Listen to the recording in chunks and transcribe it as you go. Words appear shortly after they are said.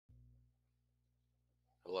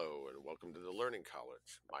Hello and welcome to the Learning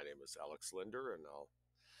College. My name is Aleksandr, and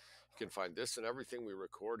you can find this and everything we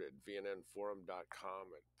record at vnnforum.com,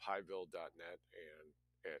 at pieville.net, and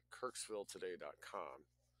at kirksvilletoday.com.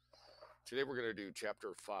 Today we're going to do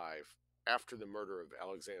Chapter 5, After the Murder of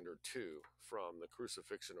Alexander II, from The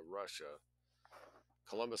Crucifixion of Russia,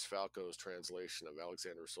 Columbus Falco's translation of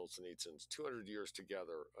Alexander Solzhenitsyn's 200 Years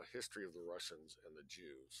Together, A History of the Russians and the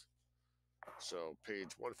Jews. So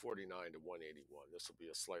page 149 to 181. This will be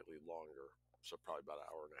a slightly longer, so probably about an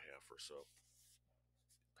hour and a half or so,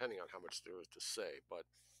 depending on how much there is to say. But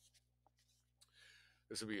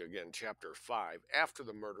this will be, again, Chapter 5, After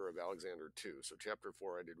the Murder of Alexander II. So Chapter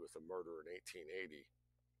 4 ended with a murder in 1880,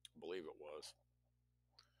 I believe it was,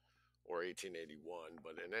 or 1881.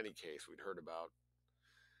 But in any case, we'd heard about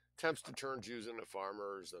attempts to turn Jews into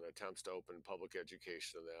farmers and attempts to open public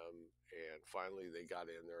education to them. And finally, they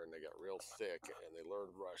got in there and they got real thick and they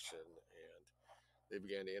learned Russian and they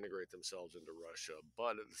began to integrate themselves into Russia.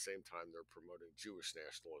 But at the same time, they're promoting Jewish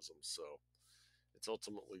nationalism. So it's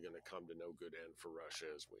ultimately going to come to no good end for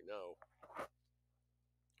Russia, as we know.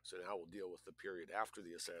 So now we'll deal with the period after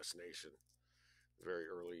the assassination, the very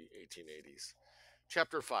early 1880s.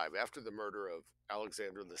 Chapter 5, After the Murder of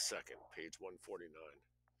Alexander II, page 149.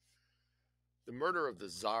 The murder of the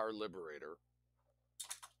Tsar Liberator,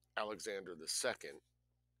 Alexander II,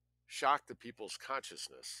 shocked the people's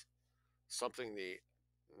consciousness, something the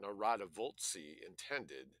Narodovoltsy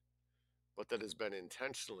intended, but that has been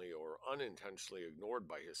intentionally or unintentionally ignored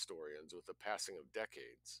by historians with the passing of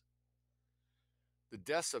decades. The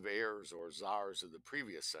deaths of heirs or czars of the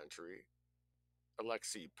previous century,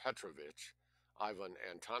 Alexei Petrovich, Ivan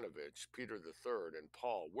Antonovich, Peter III, and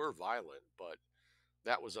Paul, were violent, but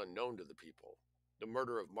that was unknown to the people. The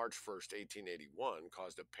murder of March 1st, 1881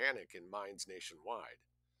 caused a panic in minds nationwide.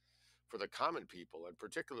 For the common people, and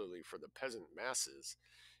particularly for the peasant masses,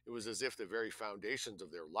 it was as if the very foundations of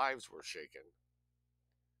their lives were shaken.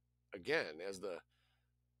 Again, as the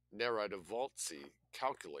Narodovoltsy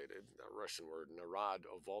calculated, a Russian word,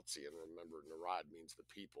 Narodovoltsy, and remember, Narod means the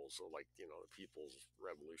people, so like, the people's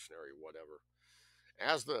revolutionary whatever.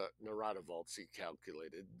 As the Narodovoltsy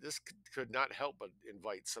calculated, this could not help but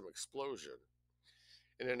invite some explosion.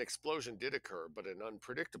 And an explosion did occur, but an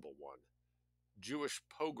unpredictable one. Jewish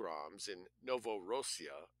pogroms in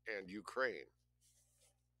Novorossiya and Ukraine.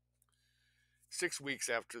 6 weeks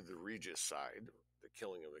after the regicide, the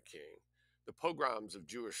killing of the king, the pogroms of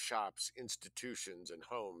Jewish shops, institutions, and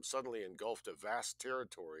homes suddenly engulfed a vast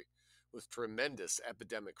territory with tremendous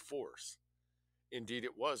epidemic force. Indeed,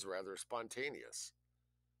 it was rather spontaneous.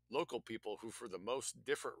 Local people who, for the most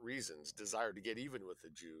different reasons, desired to get even with the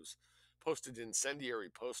Jews, posted incendiary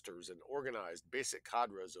posters and organized basic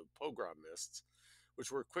cadres of pogromists,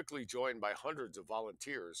 which were quickly joined by hundreds of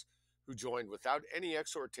volunteers who joined without any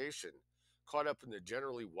exhortation, caught up in the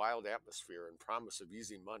generally wild atmosphere and promise of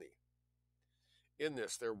easy money. In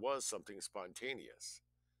this, there was something spontaneous.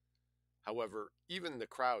 However, even the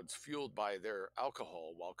crowds fueled by their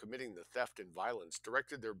alcohol while committing the theft and violence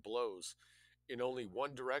directed their blows in only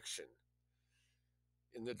one direction,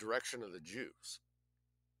 in the direction of the Jews.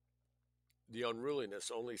 The unruliness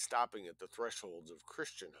only stopping at the thresholds of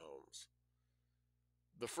Christian homes.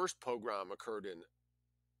 The first pogrom occurred in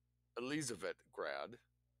Elizabethgrad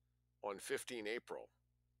on 15 April.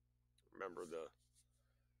 Remember,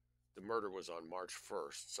 the murder was on March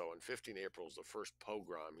 1st, so on 15 April is the first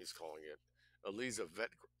pogrom, he's calling it,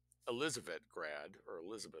 Elizabethgrad, or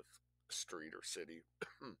Elizabeth Street or City,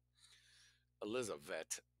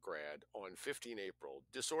 Elizabethgrad, on 15 April.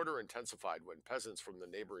 Disorder intensified when peasants from the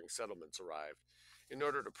neighboring settlements arrived in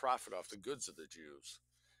order to profit off the goods of the Jews.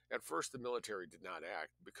 At first, the military did not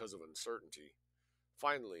act because of uncertainty.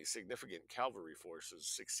 Finally, significant cavalry forces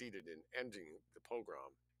succeeded in ending the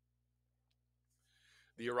pogrom.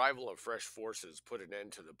 The arrival of fresh forces put an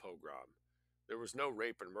end to the pogrom. There was no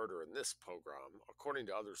rape and murder in this pogrom. According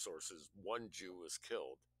to other sources, one Jew was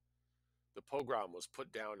killed. The pogrom was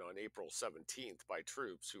put down on April 17th by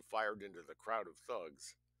troops who fired into the crowd of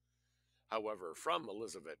thugs. However, from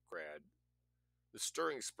Elizabethgrad, the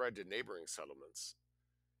stirring spread to neighboring settlements.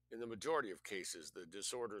 In the majority of cases, the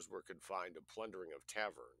disorders were confined to plundering of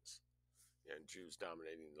taverns, and Jews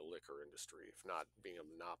dominating the liquor industry, if not being a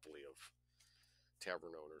monopoly of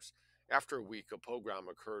tavern owners. After a week, a pogrom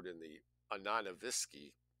occurred in the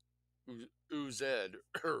Ananevsky Uzd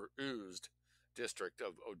district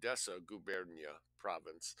of Odessa gubernia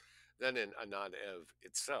province, then in Ananev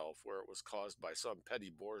itself, where it was caused by some petty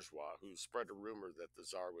bourgeois who spread a rumor that the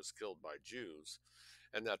Tsar was killed by Jews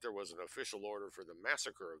and that there was an official order for the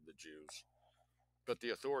massacre of the Jews. But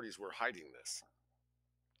the authorities were hiding this.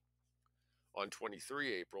 On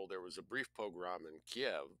 23 April, there was a brief pogrom in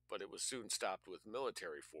Kiev, but it was soon stopped with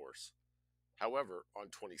military force. However, on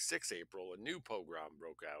 26 April, a new pogrom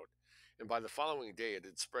broke out, and by the following day it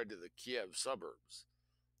had spread to the Kiev suburbs.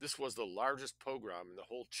 This was the largest pogrom in the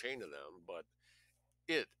whole chain of them, but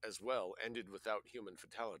it, as well, ended without human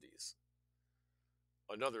fatalities.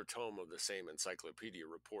 Another tome of the same encyclopedia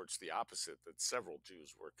reports the opposite, that several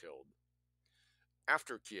Jews were killed.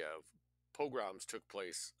 After Kiev, pogroms took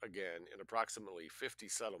place again in approximately 50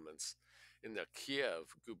 settlements in the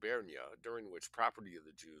Kiev gubernia, during which property of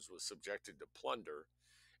the Jews was subjected to plunder,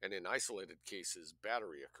 and in isolated cases,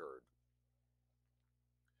 battery occurred.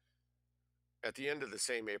 At the end of the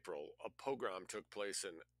same April, a pogrom took place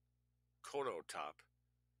in Konotop,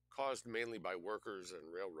 caused mainly by workers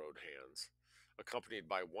and railroad hands, accompanied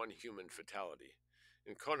by one human fatality.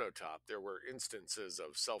 In Konotop, there were instances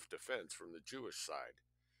of self-defense from the Jewish side.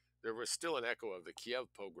 There was still an echo of the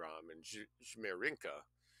Kiev pogrom in Zhmerinka,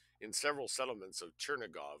 in several settlements of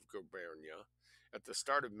Chernigov gubernia, at the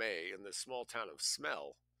start of May in the small town of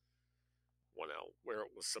Smel, 1L, where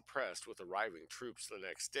it was suppressed with arriving troops the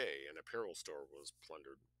next day, and a apparel store was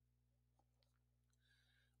plundered.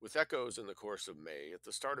 With echoes in the course of May, at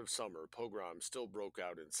the start of summer, pogroms still broke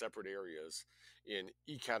out in separate areas in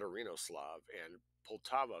Ekaterinoslav and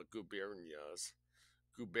Poltava gubernias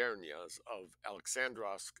of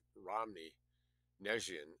Aleksandrovsk, Romny,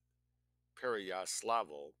 Nezhin,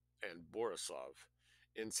 Pereyaslavl, and Borisov.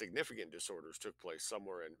 Insignificant disorders took place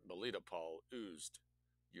somewhere in Melitopol, Uzd,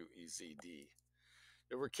 U-E-Z-D.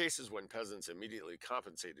 There were cases when peasants immediately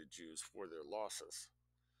compensated Jews for their losses.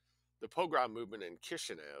 The pogrom movement in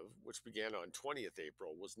Kishinev, which began on 20th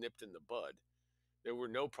April, was nipped in the bud. There were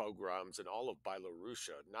no pogroms in all of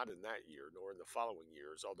Byelorusia, not in that year, nor in the following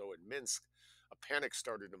years, although in Minsk, a panic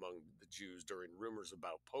started among the Jews during rumors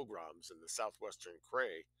about pogroms in the southwestern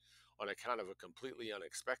Krai on account of a completely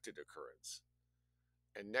unexpected occurrence.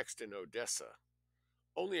 And next in Odessa.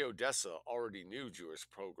 Only Odessa already knew Jewish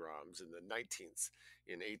pogroms in the 19th,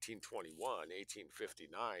 in 1821,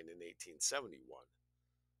 1859, and 1871.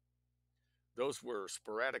 Those were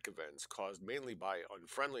sporadic events caused mainly by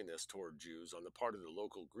unfriendliness toward Jews on the part of the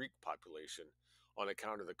local Greek population on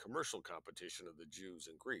account of the commercial competition of the Jews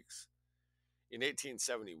and Greeks. In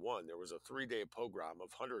 1871, there was a 3-day pogrom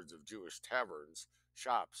of hundreds of Jewish taverns,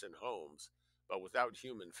 shops, and homes, but without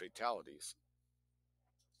human fatalities.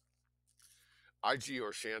 I.G.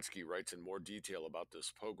 Orshansky writes in more detail about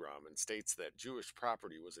this pogrom and states that Jewish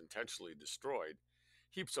property was intentionally destroyed.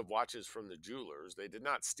 Heaps of watches from the jewelers, they did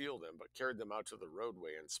not steal them, but carried them out to the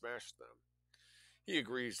roadway and smashed them. He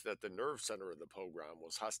agrees that the nerve center of the pogrom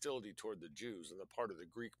was hostility toward the Jews on the part of the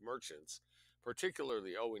Greek merchants,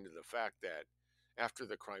 particularly owing to the fact that, after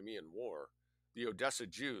the Crimean War, the Odessa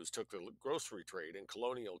Jews took the grocery trade and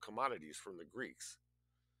colonial commodities from the Greeks.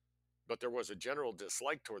 But there was a general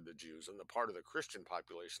dislike toward the Jews on the part of the Christian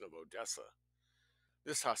population of Odessa.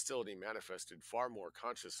 This hostility manifested far more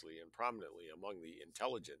consciously and prominently among the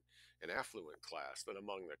intelligent and affluent class than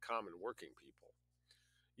among the common working people.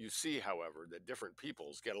 You see, however, that different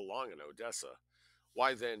peoples get along in Odessa.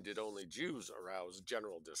 Why then did only Jews arouse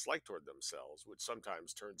general dislike toward themselves, which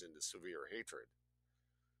sometimes turns into severe hatred?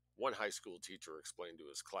 One high school teacher explained to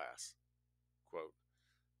his class, quote,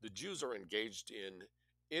 "The Jews are engaged in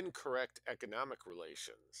incorrect economic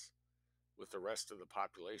relations with the rest of the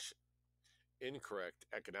population." Incorrect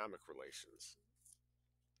economic relations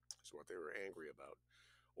is what they were angry about.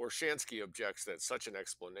 Orshansky objects that such an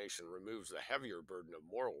explanation removes the heavier burden of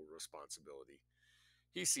moral responsibility.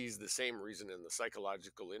 He sees the same reason in the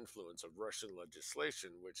psychological influence of Russian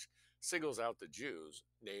legislation, which singles out the Jews,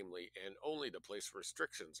 namely, and only to place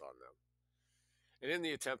restrictions on them. And in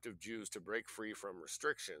the attempt of Jews to break free from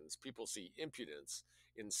restrictions, people see impudence,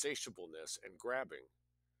 insatiableness, and grabbing.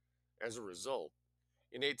 As a result,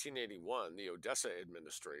 in 1881, the Odessa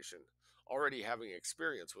administration, already having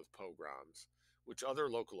experience with pogroms, which other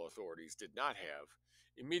local authorities did not have,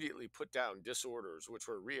 immediately put down disorders which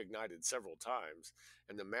were reignited several times,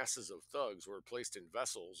 and the masses of thugs were placed in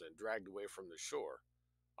vessels and dragged away from the shore,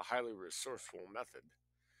 a highly resourceful method.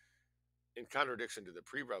 In contradiction to the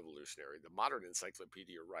pre-revolutionary, the modern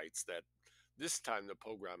encyclopedia writes that this time the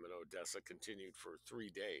pogrom in Odessa continued for 3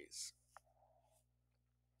 days.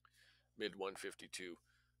 Mid-152.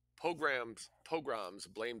 Pogroms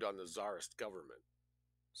blamed on the Tsarist government.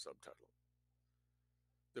 Subtitle.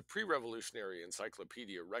 The pre-revolutionary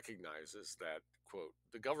encyclopedia recognizes that, quote,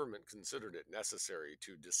 "the government considered it necessary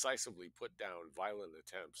to decisively put down violent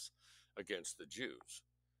attempts against the Jews.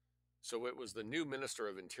 So it was the new Minister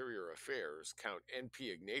of Interior Affairs, Count N.P.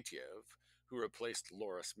 Ignatiev, who replaced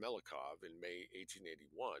Loris Melikov in May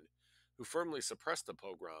 1881, who firmly suppressed the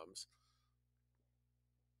pogroms,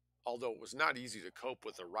 although it was not easy to cope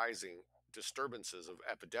with the rising disturbances of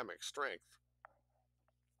epidemic strength.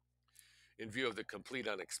 In view of the complete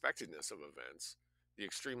unexpectedness of events, the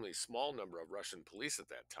extremely small number of Russian police at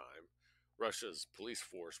that time, Russia's police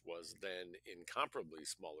force was then incomparably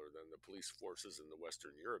smaller than the police forces in the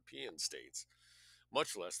Western European states,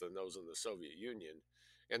 much less than those in the Soviet Union,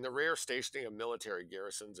 and the rare stationing of military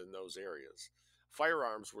garrisons in those areas.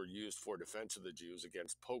 Firearms were used for defense of the Jews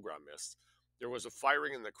against pogromists. There was a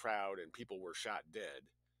firing in the crowd and people were shot dead.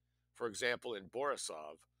 For example, in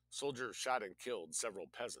Borisov, soldiers shot and killed several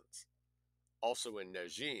peasants. Also in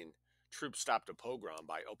Nezhin, troops stopped a pogrom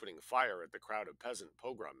by opening fire at the crowd of peasant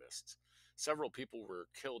pogromists. Several people were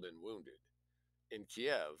killed and wounded. In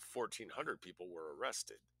Kiev, 1,400 people were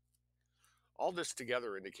arrested. All this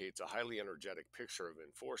together indicates a highly energetic picture of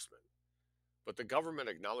enforcement, but the government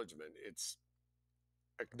acknowledged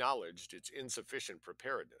its insufficient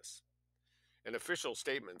preparedness. An official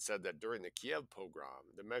statement said that during the Kiev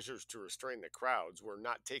pogrom, the measures to restrain the crowds were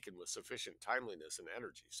not taken with sufficient timeliness and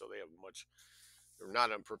energy, so they're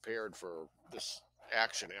not unprepared for this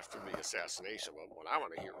action after the assassination. But what I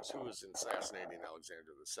want to hear is who is assassinating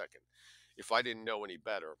Alexander II. If I didn't know any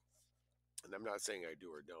better, and I'm not saying I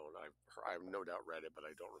do or don't, I've no doubt read it, but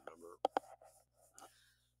I don't remember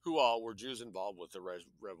who all were Jews involved with the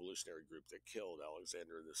revolutionary group that killed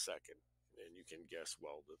Alexander II. And you can guess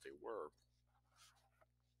well that they were.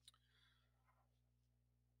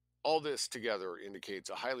 All this together indicates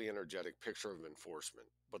a highly energetic picture of enforcement,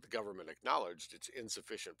 but the government acknowledged its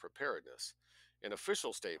insufficient preparedness. An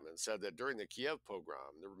official statement said that during the Kiev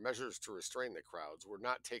pogrom, the measures to restrain the crowds were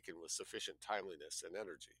not taken with sufficient timeliness and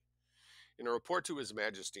energy. In a report to His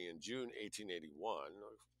Majesty in June 1881,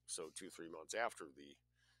 so 2-3 months after the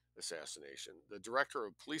assassination, the director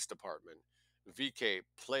of police department, V.K.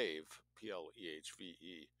 Plehve,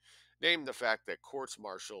 Plehve, named the fact that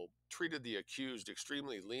courts-martial treated the accused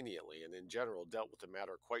extremely leniently and in general dealt with the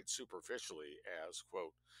matter quite superficially as,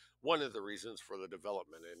 quote, one of the reasons for the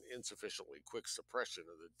development and insufficiently quick suppression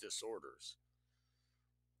of the disorders.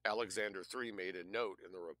 Alexander III made a note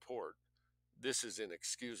in the report, this is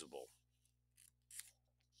inexcusable.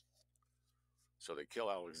 So they kill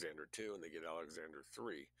Alexander II and they get Alexander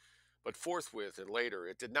III. But forthwith and later,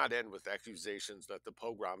 it did not end with accusations that the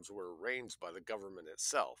pogroms were arranged by the government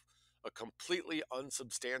itself, a completely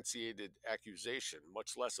unsubstantiated accusation,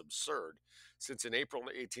 much less absurd, since in April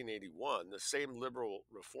 1881, the same liberal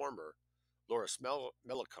reformer, Loris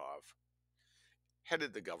Melikov,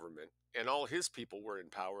 headed the government, and all his people were in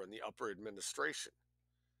power in the upper administration.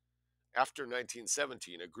 After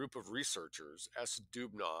 1917, a group of researchers, S.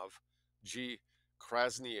 Dubnov, G.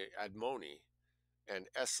 Krasny-Admony, and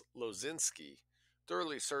S. Lozinski,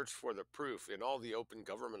 thoroughly searched for the proof in all the open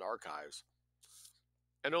government archives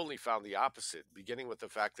and only found the opposite, beginning with the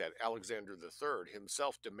fact that Alexander III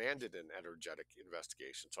himself demanded an energetic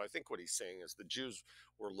investigation. So I think what he's saying is the Jews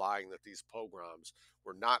were lying that these pogroms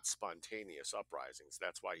were not spontaneous uprisings.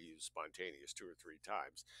 That's why he used spontaneous 2 or 3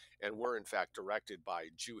 times, and were in fact directed by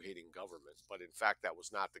Jew-hating government. But in fact, that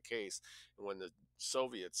was not the case. And when the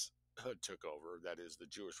Soviets took over, that is, the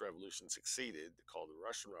Jewish Revolution succeeded, called the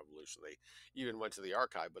Russian Revolution, they even went to the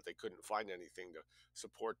archive, but they couldn't find anything to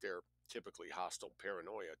support their typically hostile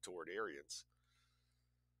paranoia toward Aryans.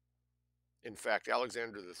 In fact,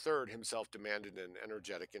 Alexander III himself demanded an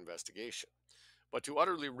energetic investigation. But to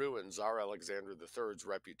utterly ruin Tsar Alexander III's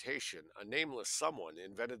reputation, a nameless someone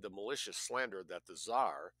invented the malicious slander that the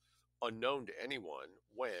Tsar, unknown to anyone,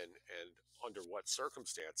 when and under what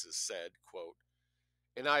circumstances, said, quote,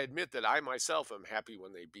 and I admit that I myself am happy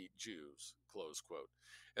when they beat Jews, close quote.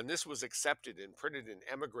 And this was accepted and printed in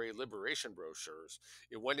emigre liberation brochures.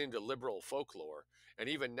 It went into liberal folklore. And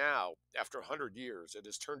even now, after 100 years, it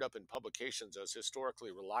is turned up in publications as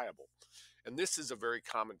historically reliable. And this is a very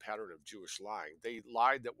common pattern of Jewish lying. They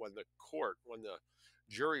lied that when the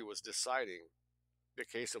jury was deciding the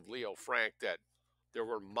case of Leo Frank, that there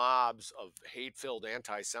were mobs of hate-filled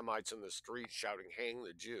anti-Semites in the streets shouting, hang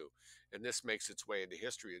the Jew. And this makes its way into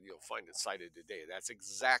history, and you'll find it cited today. That's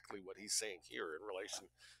exactly what he's saying here in relation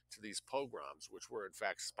to these pogroms, which were in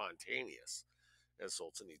fact spontaneous, as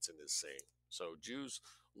Solzhenitsyn is saying. So Jews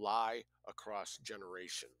lie across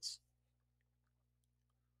generations.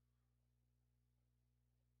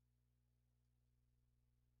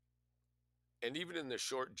 And even in the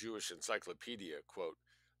short Jewish encyclopedia, quote,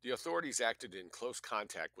 the authorities acted in close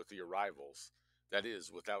contact with the arrivals, that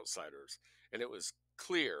is, with outsiders, and it was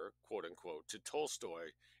clear, quote unquote, to Tolstoy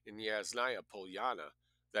in Yasnaya Polyana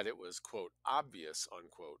that it was, quote, obvious,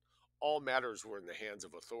 unquote, all matters were in the hands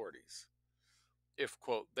of authorities. if,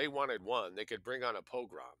 quote, they wanted one, they could bring on a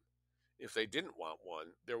pogrom. If they didn't want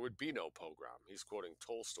one, there would be no pogrom. He's quoting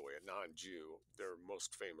Tolstoy, a non-Jew, their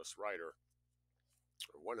most famous writer,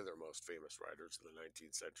 or one of their most famous writers in the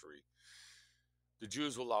 19th century. The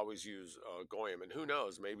Jews will always use goyim, and who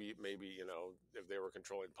knows? Maybe if they were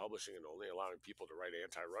controlling publishing and only allowing people to write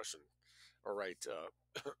anti-Russian or write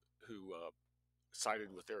who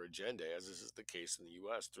sided with their agenda, as this is the case in the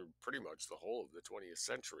U.S. through pretty much the whole of the 20th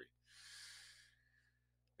century.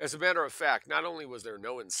 As a matter of fact, not only was there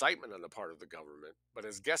no incitement on the part of the government, but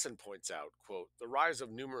as Gessen points out, quote, the rise of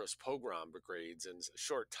numerous pogrom brigades in a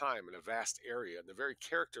short time in a vast area and the very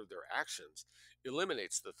character of their actions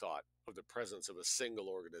eliminates the thought of the presence of a single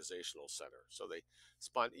organizational center. So they,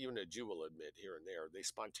 even a Jew will admit here and there, they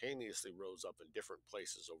spontaneously rose up in different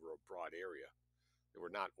places over a broad area. They were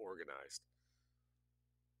not organized.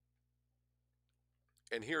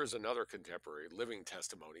 And here's another contemporary living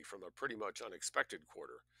testimony from a pretty much unexpected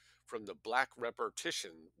quarter, from the Black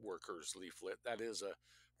Repartition Workers leaflet, that is a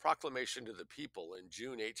proclamation to the people in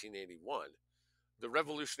June 1881. The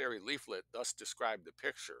revolutionary leaflet thus described the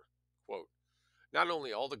picture, quote, not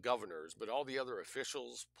only all the governors, but all the other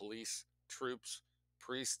officials, police, troops,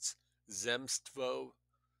 priests, zemstvo,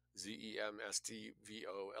 Zemstvo,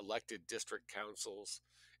 elected district councils,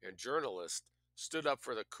 and journalists stood up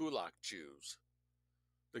for the Kulak Jews.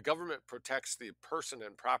 The government protects the person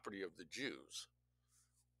and property of the Jews,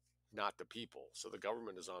 not the people. So the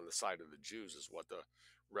government is on the side of the Jews, is what the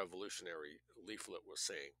revolutionary leaflet was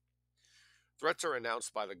saying. Threats are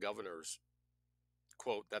announced by the governors,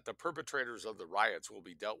 quote, that the perpetrators of the riots will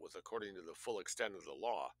be dealt with according to the full extent of the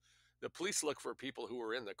law. The police look for people who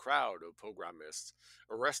were in the crowd of pogromists,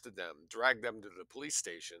 arrested them, dragged them to the police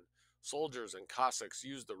station. Soldiers and Cossacks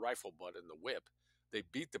used the rifle butt and the whip. They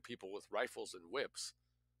beat the people with rifles and whips.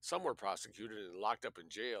 Some were prosecuted and locked up in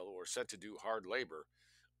jail or sent to do hard labor.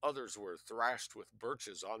 Others were thrashed with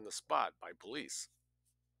birches on the spot by police.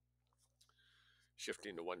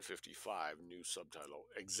 Shifting to 155, new subtitle,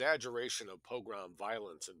 Exaggeration of Pogrom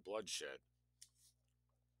Violence and Bloodshed.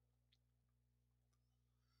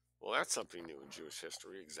 Well, that's something new in Jewish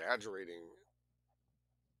history, exaggerating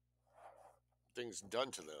things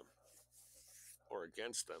done to them or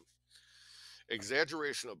against them.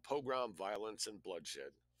 Exaggeration of pogrom violence and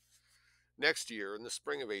bloodshed. Next year, in the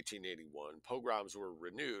spring of 1881, pogroms were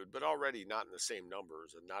renewed, but already not in the same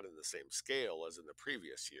numbers and not in the same scale as in the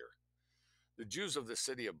previous year. The Jews of the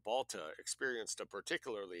city of Balta experienced a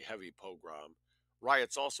particularly heavy pogrom.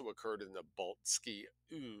 Riots also occurred in the Baltsky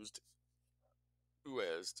Uezd,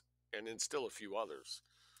 and in still a few others.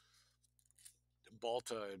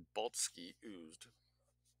 Balta and Baltsky Uezd.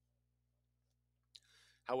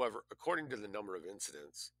 However, according to the number of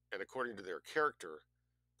incidents and according to their character,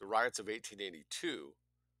 the riots of 1882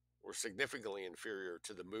 were significantly inferior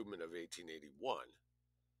to the movement of 1881.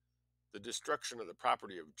 The destruction of the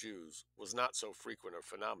property of Jews was not so frequent a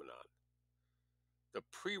phenomenon. The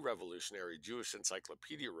pre-revolutionary Jewish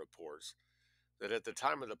Encyclopedia reports that at the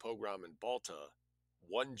time of the pogrom in Balta,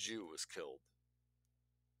 1 Jew was killed.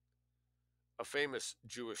 A famous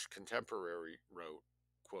Jewish contemporary wrote,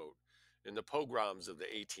 quote, in the pogroms of the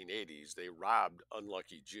 1880s, they robbed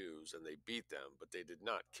unlucky Jews and they beat them, but they did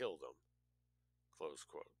not kill them. Close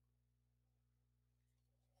quote.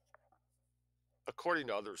 According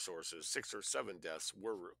to other sources, 6 or 7 deaths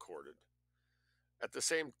were recorded. At the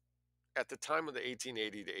time of the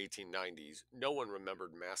 1880 to 1890s, no one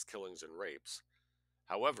remembered mass killings and rapes.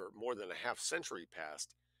 However, more than a half century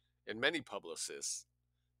passed, and many publicists,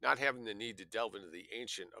 not having the need to delve into the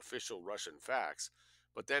ancient official Russian facts,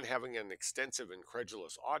 but then having an extensive and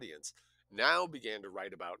credulous audience, now began to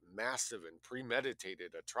write about massive and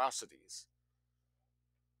premeditated atrocities.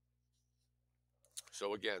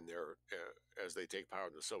 So again, as they take power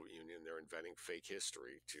in the Soviet Union, they're inventing fake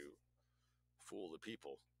history to fool the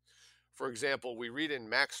people. For example, we read in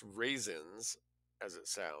Max Razin's, as it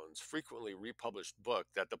sounds, frequently republished book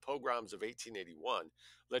that the pogroms of 1881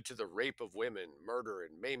 led to the rape of women, murder,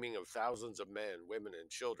 and maiming of thousands of men, women, and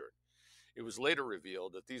children. It was later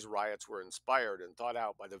revealed that these riots were inspired and thought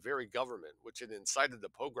out by the very government which had incited the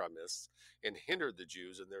pogromists and hindered the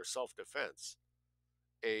Jews in their self-defense.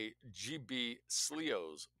 A G.B.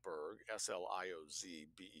 Sliozberg,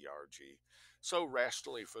 Sliozberg, so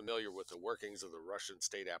rationally familiar with the workings of the Russian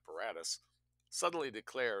state apparatus, suddenly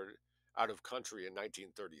declared out of country in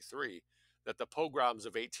 1933 that the pogroms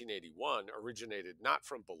of 1881 originated not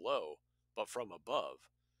from below, but from above,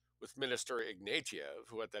 with Minister Ignatiev,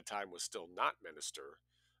 who at that time was still not minister,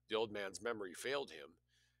 the old man's memory failed him,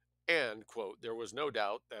 and, quote, there was no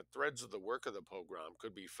doubt that threads of the work of the pogrom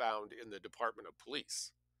could be found in the Department of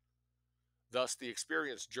Police. thus the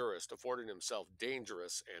experienced jurist affording himself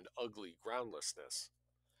dangerous and ugly groundlessness.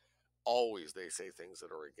 Always they say things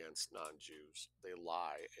that are against non-Jews. They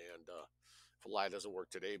lie, and if a lie doesn't work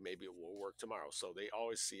today, maybe it will work tomorrow. So they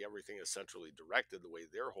always see everything as centrally directed the way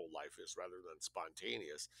their whole life is, rather than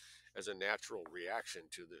spontaneous, as a natural reaction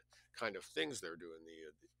to the kind of things they're doing.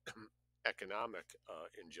 The economic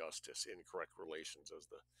injustice, incorrect relations, as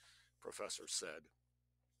the professor said,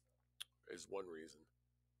 is one reason.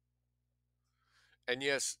 And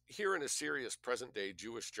yes, here in a serious present day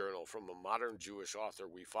Jewish journal from a modern Jewish author,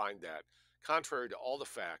 we find that, contrary to all the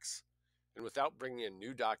facts, and without bringing in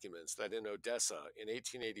new documents, that in Odessa in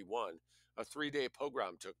 1881, a 3-day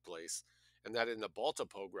pogrom took place, and that in the Balta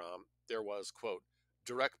pogrom, there was, quote,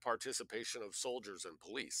 direct participation of soldiers and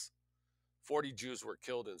police. 40 Jews were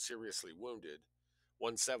killed and seriously wounded,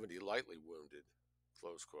 170 lightly wounded,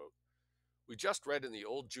 close quote. We just read in the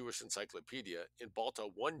Old Jewish Encyclopedia, in Balta,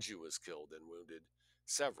 1 Jew was killed and wounded,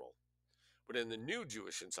 several. But in the New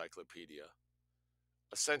Jewish Encyclopedia,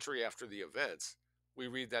 a century after the events, we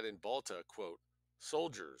read that in Balta, quote,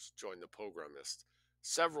 soldiers joined the pogromists,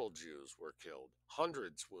 several Jews were killed,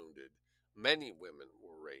 hundreds wounded, many women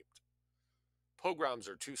were raped. Pogroms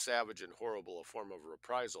are too savage and horrible a form of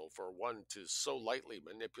reprisal for one to so lightly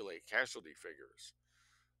manipulate casualty figures.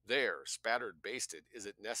 There, spattered, basted, is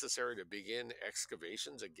it necessary to begin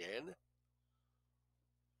excavations again?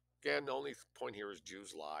 Again, the only point here is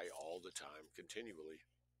Jews lie all the time, continually.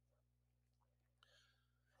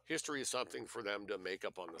 History is something for them to make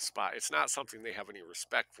up on the spot. It's not something they have any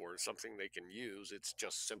respect for. It's something they can use. It's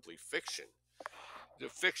just simply fiction. The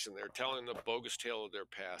fiction, they're telling the bogus tale of their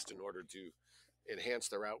past in order to enhance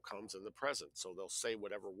their outcomes in the present. So they'll say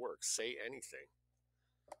whatever works, say anything.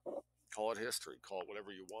 Call it history, call it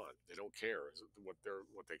whatever you want. They don't care. What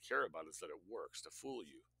they care about is that it works to fool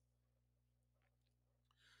you.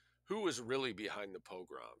 Who is really behind the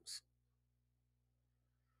pogroms?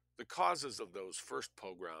 The causes of those first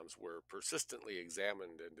pogroms were persistently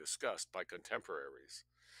examined and discussed by contemporaries.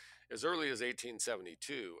 As early as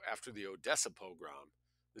 1872, after the Odessa pogrom,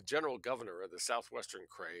 the general governor of the southwestern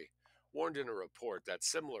Krai warned in a report that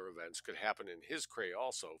similar events could happen in his Krai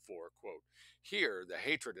also, for, quote, here the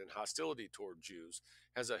hatred and hostility toward Jews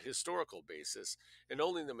has a historical basis, and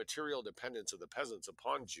only the material dependence of the peasants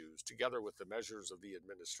upon Jews, together with the measures of the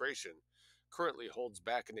administration, currently holds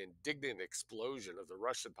back an indignant explosion of the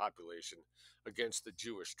Russian population against the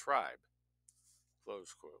Jewish tribe,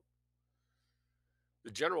 close quote.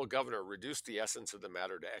 The general governor reduced the essence of the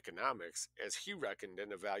matter to economics, as he reckoned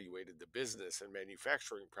and evaluated the business and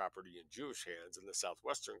manufacturing property in Jewish hands in the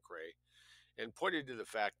southwestern Krai, and pointed to the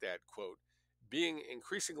fact that, quote, being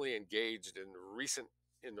increasingly engaged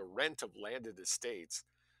in the rent of landed estates,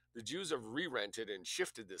 the Jews have re-rented and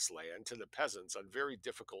shifted this land to the peasants on very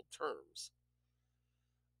difficult terms.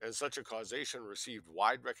 And such a causation received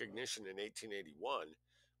wide recognition in 1881,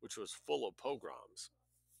 which was full of pogroms.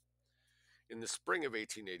 In the spring of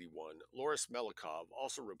 1881, Loris Melikov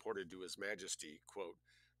also reported to His Majesty, quote,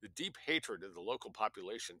 the deep hatred of the local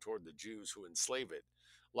population toward the Jews who enslave it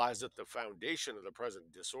lies at the foundation of the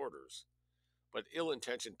present disorders, but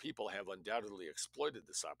ill-intentioned people have undoubtedly exploited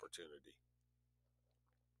this opportunity.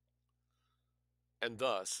 And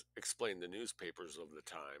thus, explained the newspapers of the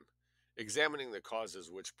time, examining the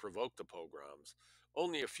causes which provoked the pogroms,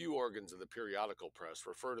 only a few organs of the periodical press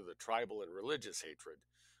refer to the tribal and religious hatred.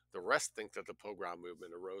 The rest think that the pogrom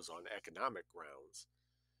movement arose on economic grounds.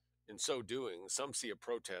 In so doing, some see a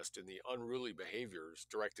protest in the unruly behaviors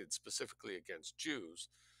directed specifically against Jews,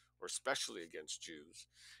 or especially against Jews,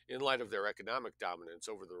 in light of their economic dominance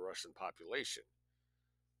over the Russian population.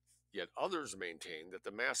 Yet others maintain that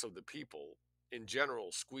the mass of the people, in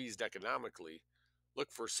general squeezed economically,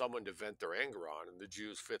 look for someone to vent their anger on, and the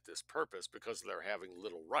Jews fit this purpose because they're having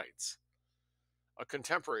little rights. A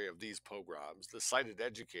contemporary of these pogroms, the cited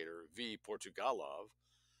educator V. Portugalov,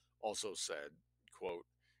 also said, quote,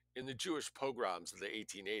 in the Jewish pogroms of the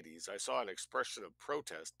 1880s, I saw an expression of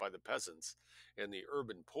protest by the peasants and the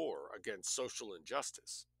urban poor against social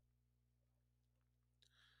injustice.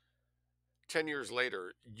 10 years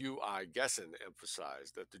later, U.I. Gessen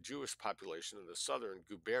emphasized that the Jewish population of the southern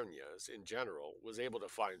gubernias in general was able to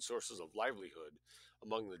find sources of livelihood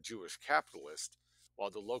among the Jewish capitalists, while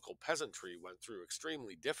the local peasantry went through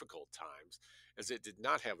extremely difficult times as it did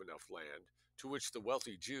not have enough land, to which the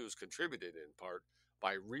wealthy Jews contributed in part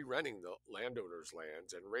by re-renting the landowners'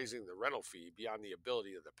 lands and raising the rental fee beyond the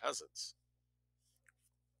ability of the peasants.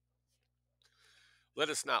 Let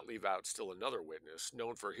us not leave out still another witness,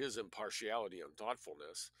 known for his impartiality and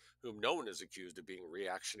thoughtfulness, whom no one is accused of being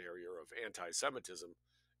reactionary or of anti-Semitism,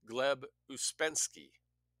 Gleb Uspensky.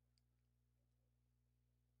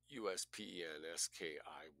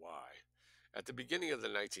 At the beginning of the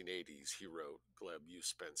 1980s, he wrote, Gleb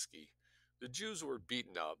Uspensky, the Jews were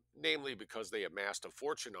beaten up, namely because they amassed a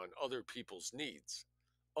fortune on other people's needs,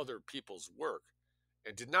 other people's work,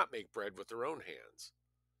 and did not make bread with their own hands.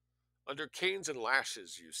 Under canes and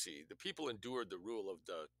lashes, you see, the people endured the rule of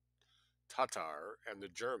the Tatar and the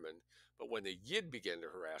German, but when the Yid began to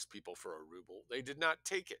harass people for a ruble, they did not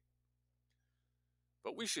take it.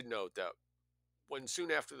 But we should note that when soon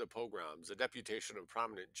after the pogroms, a deputation of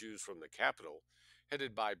prominent Jews from the capital,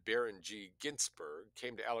 headed by Baron G. Ginsburg,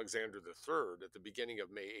 came to Alexander III at the beginning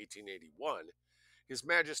of May 1881, His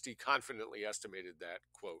Majesty confidently estimated that,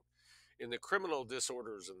 quote, in the criminal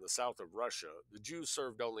disorders in the south of Russia, the Jews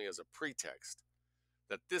served only as a pretext,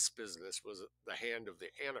 that this business was the hand of the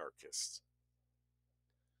anarchists.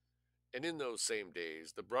 And in those same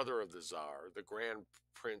days, the brother of the Tsar, the Grand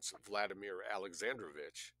Prince Vladimir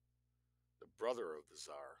Alexandrovich,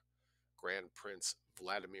 Grand Prince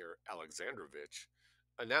Vladimir Alexandrovich,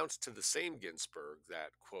 announced to the same Ginsburg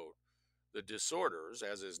that, quote, the disorders,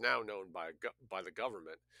 as is now known by the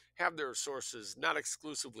government, have their sources not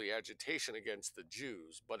exclusively agitation against the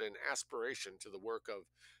Jews, but an aspiration to the work of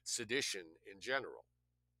sedition in general.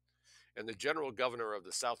 And the general governor of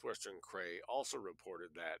the southwestern Krai also reported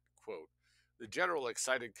that, quote, the general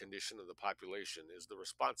excited condition of the population is the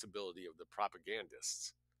responsibility of the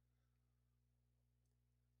propagandists.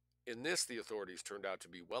 In this, the authorities turned out to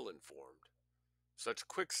be well informed. Such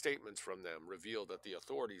quick statements from them revealed that the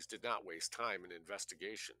authorities did not waste time in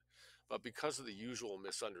investigation, but because of the usual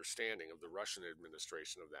misunderstanding of the Russian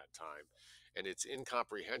administration of that time and its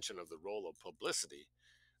incomprehension of the role of publicity,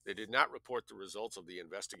 they did not report the results of the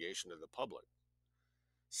investigation to the public.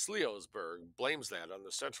 Sleosberg blames that on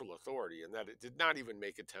the central authority and that it did not even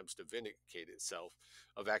make attempts to vindicate itself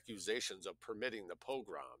of accusations of permitting the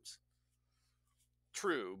pogroms.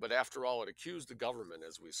 True, but after all, it accused the government,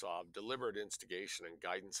 as we saw, of deliberate instigation and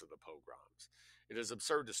guidance of the pogroms. It is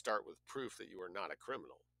absurd to start with proof that you are not a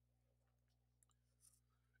criminal.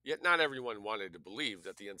 Yet not everyone wanted to believe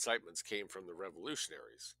that the incitements came from the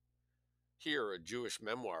revolutionaries. Here, a Jewish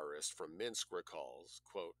memoirist from Minsk recalls,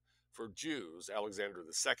 quote, for Jews, Alexander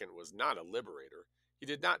II was not a liberator. He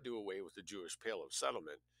did not do away with the Jewish Pale of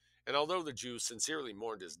Settlement, and although the Jews sincerely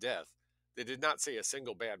mourned his death, they did not say a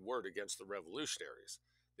single bad word against the revolutionaries.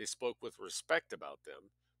 They spoke with respect about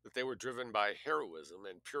them, that they were driven by heroism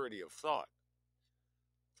and purity of thought.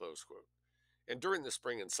 Close quote. And during the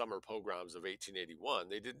spring and summer pogroms of 1881,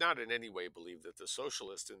 they did not in any way believe that the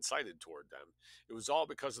socialists incited toward them. It was all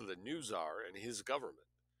because of the new Tsar and his government.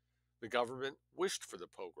 The government wished for the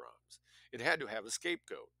pogroms. It had to have a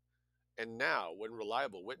scapegoat. And now, when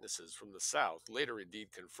reliable witnesses from the South later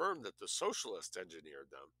indeed confirmed that the socialists engineered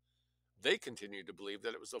them, they continued to believe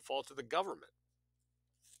that it was the fault of the government.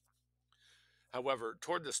 However,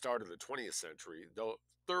 toward the start of the 20th century, though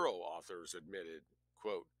thorough authors admitted,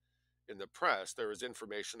 quote, in the press, there is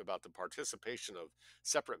information about the participation of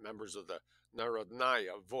separate members of the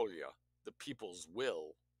Narodnaya Volya, the people's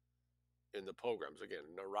will, in the pogroms. Again,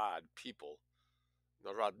 Narad, people,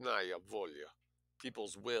 Narodnaya Volya,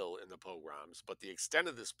 people's will in the pogroms, but the extent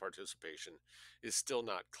of this participation is still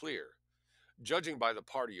not clear. Judging by the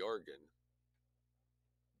party organ,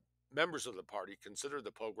 members of the party consider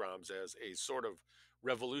the pogroms as a sort of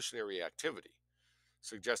revolutionary activity,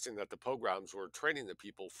 suggesting that the pogroms were training the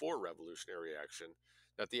people for revolutionary action,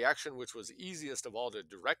 that the action which was easiest of all to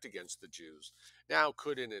direct against the Jews now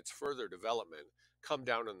could, in its further development, come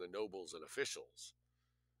down on the nobles and officials.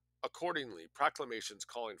 Accordingly, proclamations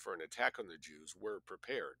calling for an attack on the Jews were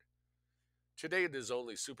prepared. Today it is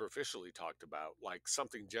only superficially talked about, like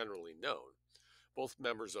something generally known. Both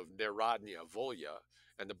members of Narodnaya Volya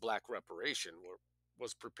and the Black Reparation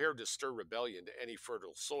was prepared to stir rebellion to any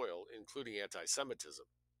fertile soil, including anti-Semitism.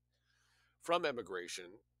 From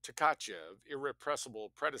emigration, Tkachev,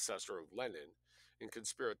 irrepressible predecessor of Lenin, in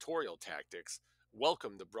conspiratorial tactics,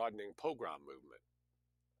 welcomed the broadening pogrom movement.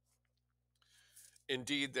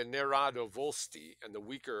 Indeed, the Narodovolsty and the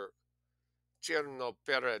weaker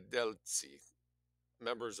Chernoperedeltsi,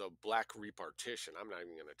 members of Black Repartition, I'm not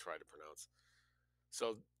even going to try to pronounce,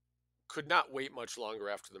 so could not wait much longer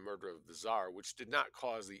after the murder of the Tsar, which did not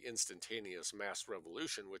cause the instantaneous mass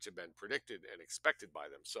revolution which had been predicted and expected by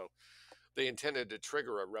them. So they intended to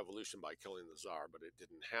trigger a revolution by killing the Tsar, but it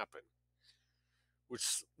didn't happen.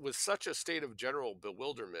 With such a state of general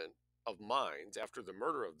bewilderment of minds after the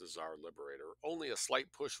murder of the Tsar Liberator, only a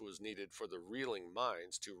slight push was needed for the reeling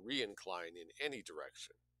minds to re-incline in any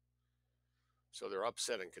direction. So they're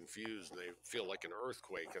upset and confused, and they feel like an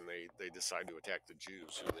earthquake, and they decide to attack the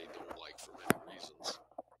Jews, who they don't like for many reasons.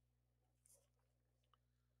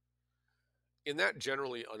 In that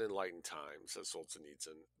generally unenlightened time, says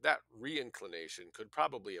Solzhenitsyn, that reinclination could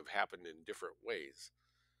probably have happened in different ways.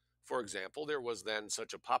 For example, there was then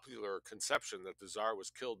such a popular conception that the Tsar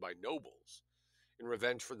was killed by nobles in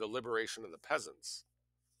revenge for the liberation of the peasants.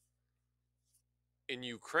 In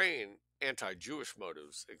Ukraine, anti Jewish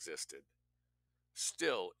motives existed.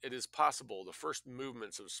 Still, it is possible the first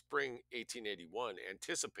movements of spring 1881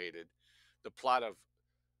 anticipated the plot of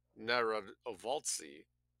Narodovoltsy,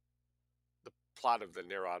 the plot of the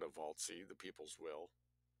Narodovoltsy, the people's will.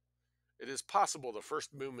 It is possible the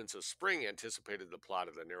first movements of spring anticipated the plot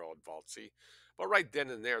of the Narodovoltsy, but right then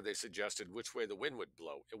and there they suggested which way the wind would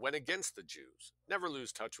blow. It went against the Jews. Never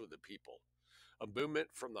lose touch with the people. A movement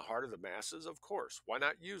from the heart of the masses? Of course. Why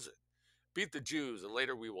not use it? Beat the Jews, and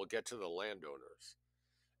later we will get to the landowners.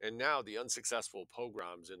 And now the unsuccessful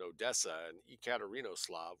pogroms in Odessa and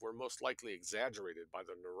Ekaterinoslav were most likely exaggerated by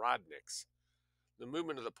the Narodniks. The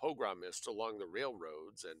movement of the pogromists along the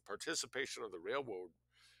railroads and participation of the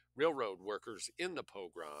railroad workers in the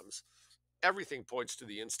pogroms, everything points to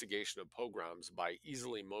the instigation of pogroms by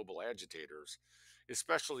easily mobile agitators,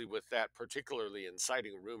 especially with that particularly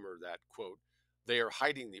inciting rumor that, quote, they are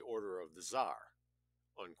hiding the order of the Tsar,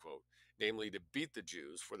 unquote, namely to beat the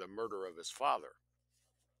Jews for the murder of his father.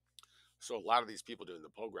 So a lot of these people doing the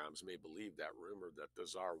pogroms may believe that rumor that the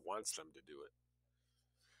Tsar wants them to do it.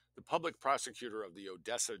 The public prosecutor of the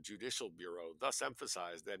Odessa Judicial Bureau thus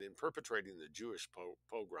emphasized that in perpetrating the Jewish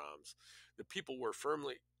pogroms, the people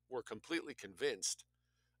were completely convinced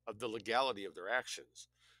of the legality of their actions,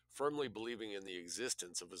 firmly believing in the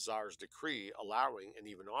existence of a Tsar's decree allowing and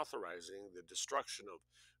even authorizing the destruction of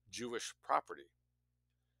Jewish property.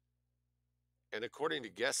 And according to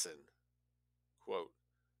Gessen, quote,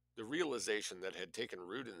 the realization that had taken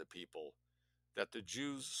root in the people that the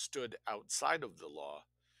Jews stood outside of the law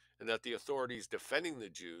and that the authorities defending the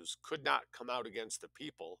Jews could not come out against the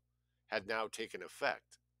people had now taken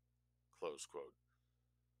effect. Close quote.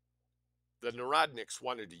 The Narodniks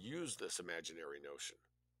wanted to use this imaginary notion.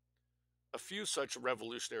 A few such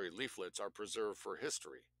revolutionary leaflets are preserved for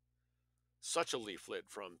history. Such a leaflet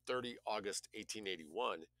from 30 August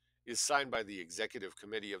 1881 is signed by the executive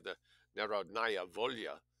committee of the Narodnaya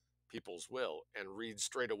Volya, People's Will, and reads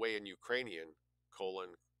straight away in Ukrainian,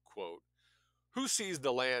 quote, who sees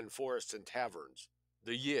the land, forests, and taverns?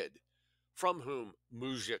 The Yid. From whom,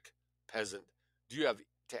 muzhik, peasant, do you have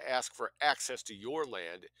to ask for access to your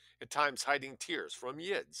land, at times hiding tears from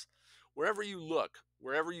Yids? Wherever you look,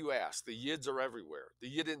 wherever you ask, the Yids are everywhere. The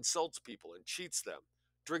Yid insults people and cheats them,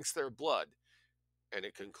 drinks their blood. And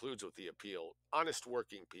it concludes with the appeal, honest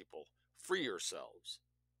working people, free yourselves.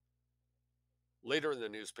 Later in the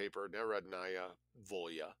newspaper, Narodnaya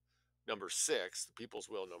Volya, number 6, the People's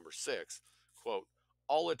Will number 6, quote,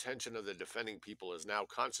 all attention of the defending people is now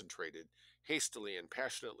concentrated hastily and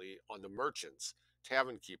passionately on the merchants,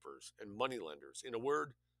 tavern keepers, and moneylenders. In a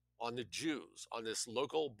word, on the Jews, on this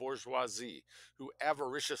local bourgeoisie who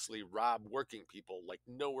avariciously rob working people like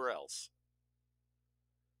nowhere else.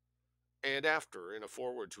 And after, in a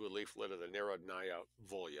foreword to a leaflet of the Narodnaya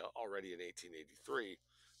Volya, already in 1883,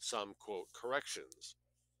 some, quote, corrections,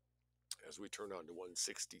 as we turn on to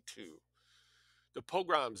 162. The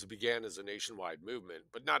pogroms began as a nationwide movement,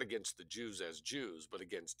 but not against the Jews as Jews, but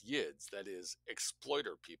against Yids, that is,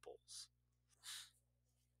 exploiter peoples.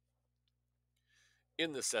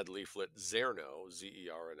 In the said leaflet, Zerno,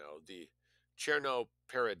 Z-E-R-N-O, the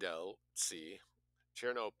Cherno-Peredeltsi,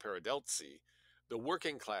 the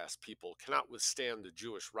working class people cannot withstand the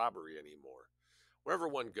Jewish robbery anymore. Wherever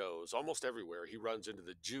one goes, almost everywhere, he runs into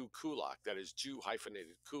the Jew kulak, that is Jew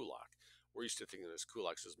hyphenated kulak. We're used to thinking of this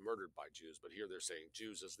kulaks as murdered by Jews, but here they're saying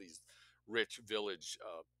Jews as these rich village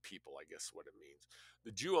people, I guess what it means.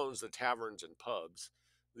 The Jew owns the taverns and pubs.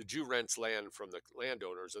 The Jew rents land from the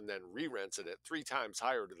landowners and then re-rents it at 3 times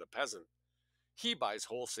higher to the peasant. He buys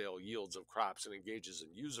wholesale yields of crops and engages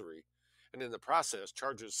in usury, and in the process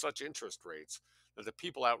charges such interest rates that the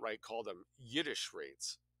people outright call them Yiddish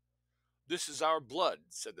rates. This is our blood,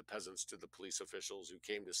 said the peasants to the police officials who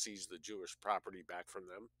came to seize the Jewish property back from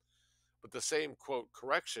them. But the same, quote,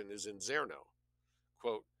 correction is in Zerno,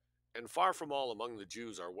 quote, and far from all among the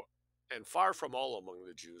Jews are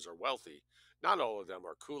wealthy. Not all of them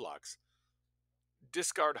are kulaks.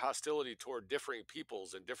 Discard hostility toward differing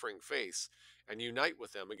peoples and differing faiths and unite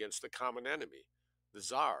with them against the common enemy, the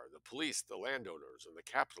Tsar, the police, the landowners, and the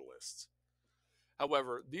capitalists.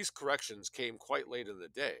 However, these corrections came quite late in the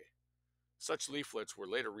day. Such leaflets were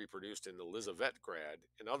later reproduced in Elizavetsgrad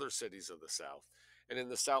and other cities of the South, and in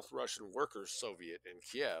the South Russian Workers' Soviet in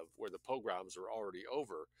Kiev, where the pogroms were already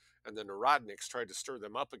over, and the Narodniks tried to stir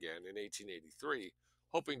them up again in 1883,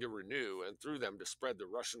 hoping to renew and through them to spread the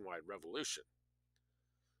Russian-wide revolution.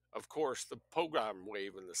 Of course, the pogrom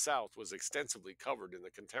wave in the South was extensively covered in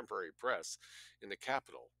the contemporary press in the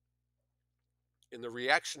capital. In the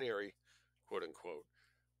reactionary, quote unquote,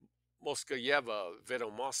 Moskayeva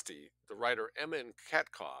Vedomosti, the writer Emin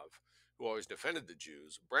Katkov, who always defended the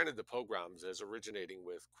Jews, branded the pogroms as originating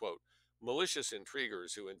with, quote, malicious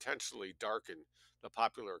intriguers who intentionally darken the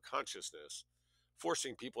popular consciousness,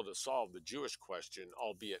 forcing people to solve the Jewish question,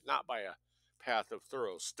 albeit not by a path of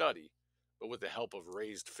thorough study, but with the help of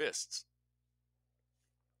raised fists.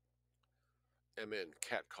 Emin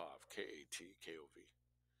Katkov, Katkov.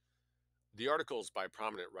 The articles by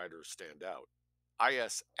prominent writers stand out.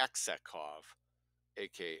 I.S. Aksakov,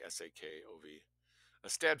 Aksakov, a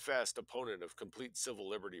steadfast opponent of complete civil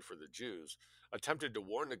liberty for the Jews, attempted to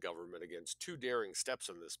warn the government against two daring steps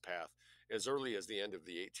on this path as early as the end of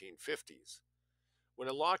the 1850s. When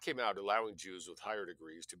a law came out allowing Jews with higher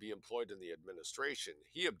degrees to be employed in the administration,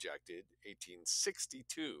 he objected,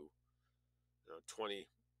 1862, 20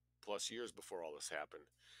 plus years before all this happened,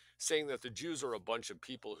 saying that the Jews are a bunch of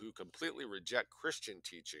people who completely reject Christian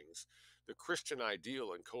teachings, the Christian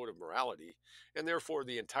ideal and code of morality, and therefore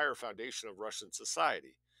the entire foundation of Russian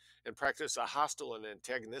society, and practice a hostile and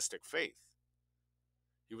antagonistic faith.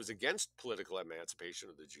 He was against political emancipation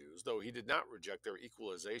of the Jews, though he did not reject their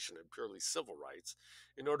equalization and purely civil rights,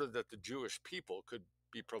 in order that the Jewish people could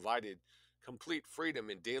be provided complete freedom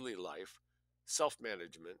in daily life,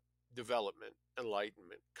 self-management, development,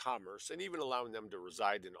 enlightenment, commerce, and even allowing them to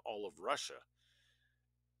reside in all of Russia.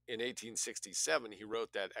 In 1867, he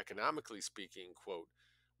wrote that, economically speaking, quote,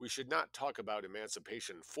 we should not talk about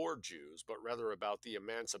emancipation for Jews, but rather about the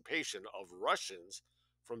emancipation of Russians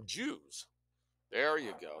from Jews. There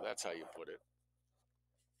you go. That's how you put it.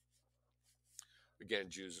 Again,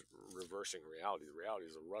 Jews reversing reality. The reality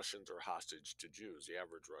is the Russians are hostage to Jews. The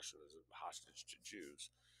average Russian is a hostage to Jews.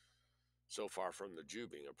 So far from the Jew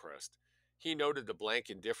being oppressed. He noted the blank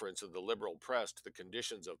indifference of the liberal press to the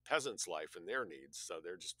conditions of peasants' life and their needs. So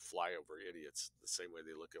they're just flyover idiots, the same way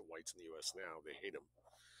they look at whites in the U.S. now. They hate them.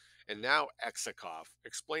 And now Aksakov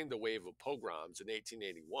explained the wave of pogroms in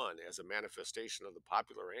 1881 as a manifestation of the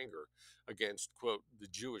popular anger against, quote, the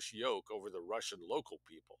Jewish yoke over the Russian local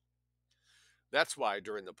people. That's why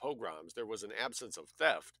during the pogroms there was an absence of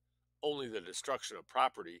theft, only the destruction of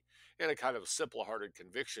property, and a kind of simple-hearted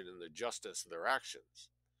conviction in the justice of their actions.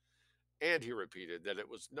 And he repeated that it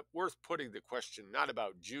was worth putting the question not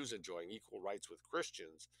about Jews enjoying equal rights with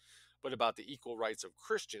Christians, but about the equal rights of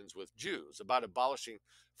Christians with Jews, about abolishing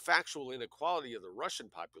factual inequality of the Russian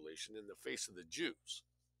population in the face of the Jews.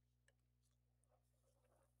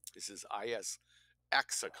 This is I.S.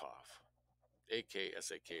 Aksakov,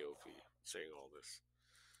 A-K-S-A-K-O-V, saying all this.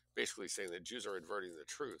 Basically saying that Jews are inverting the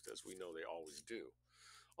truth, as we know they always do.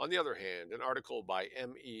 On the other hand, an article by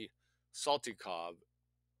M.E. Saltykov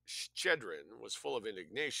Shchedrin was full of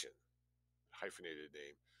indignation. Hyphenated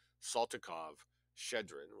name. Saltykov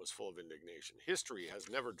Shchedrin was full of indignation. History has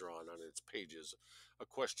never drawn on its pages a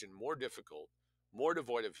question more difficult, more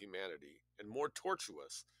devoid of humanity, and more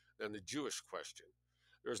tortuous than the Jewish question.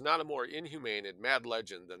 There is not a more inhumane and mad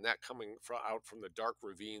legend than that coming out from the dark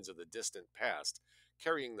ravines of the distant past,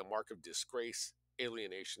 carrying the mark of disgrace,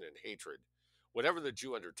 alienation, and hatred. Whatever the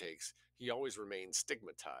Jew undertakes, he always remains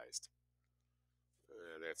stigmatized.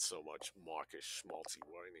 That's so much mawkish, schmaltzy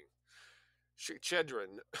whining.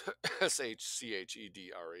 Shchedrin,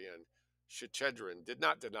 S-H-C-H-E-D-R-A-N, Shchedrin did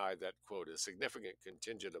not deny that, quote, a significant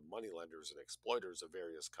contingent of moneylenders and exploiters of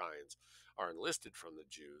various kinds are enlisted from the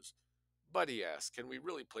Jews. But he asked, can we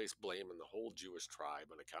really place blame on the whole Jewish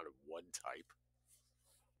tribe on account of one type?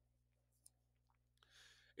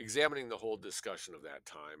 Examining the whole discussion of that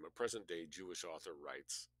time, a present-day Jewish author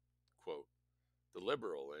writes, quote, the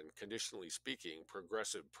liberal and, conditionally speaking,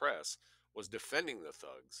 progressive press was defending the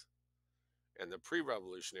thugs, and the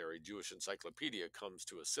pre-revolutionary Jewish encyclopedia comes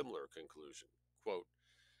to a similar conclusion. Quote,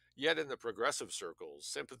 yet in the progressive circles,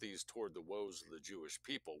 sympathies toward the woes of the Jewish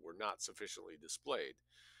people were not sufficiently displayed.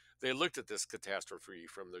 They looked at this catastrophe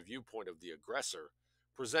from the viewpoint of the aggressor,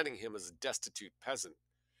 presenting him as a destitute peasant,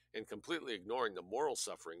 and completely ignoring the moral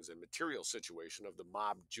sufferings and material situation of the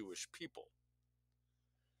mobbed Jewish people.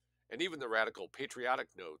 And even the radical patriotic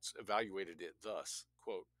notes evaluated it thus,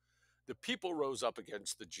 quote, the people rose up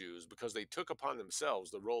against the Jews because they took upon themselves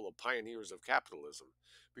the role of pioneers of capitalism,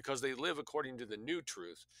 because they live according to the new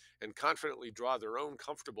truth and confidently draw their own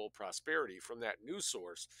comfortable prosperity from that new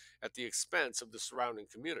source at the expense of the surrounding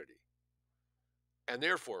community. And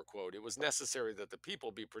therefore, quote, it was necessary that the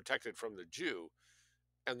people be protected from the Jew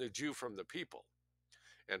and the Jew from the people.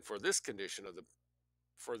 And for this condition of the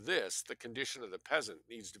For this, the condition of the peasant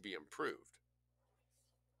needs to be improved.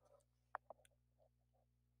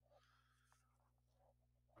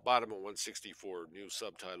 Bottom of 164, new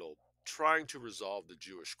subtitle, Trying to Resolve the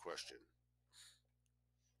Jewish Question.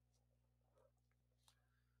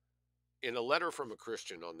 In a letter from a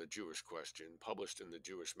Christian on the Jewish question, published in the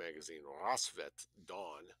Jewish magazine Rasvet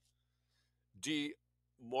Dawn, D.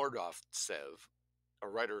 Mordovtsev, a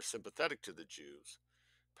writer sympathetic to the Jews,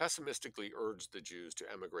 pessimistically urged the Jews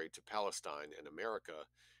to emigrate to Palestine and America,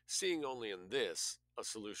 seeing only in this a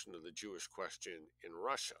solution to the Jewish question in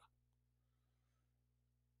Russia.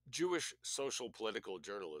 Jewish social political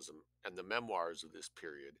journalism and the memoirs of this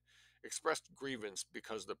period expressed grievance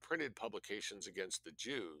because the printed publications against the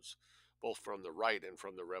Jews, both from the right and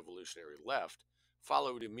from the revolutionary left,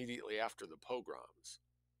 followed immediately after the pogroms.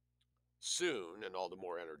 Soon, and all the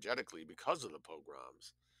more energetically because of the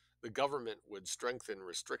pogroms, the government would strengthen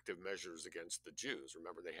restrictive measures against the Jews.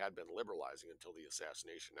 Remember, they had been liberalizing until the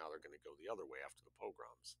assassination. Now they're going to go the other way after the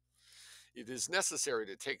pogroms. It is necessary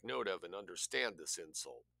to take note of and understand this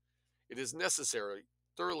insult. It is necessary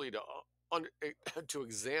thoroughly to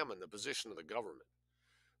examine the position of the government.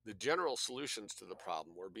 The general solutions to the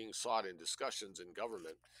problem were being sought in discussions in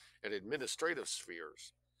government and administrative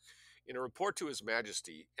spheres. In a report to His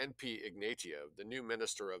Majesty, N.P. Ignatiev, the new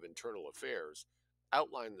Minister of Internal Affairs,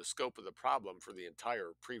 outlined the scope of the problem for the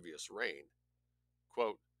entire previous reign.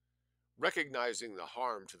 Quote, recognizing the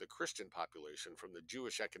harm to the Christian population from the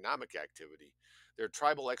Jewish economic activity, their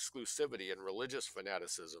tribal exclusivity and religious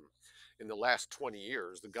fanaticism, in the last 20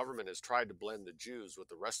 years, the government has tried to blend the Jews with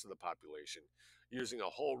the rest of the population, using a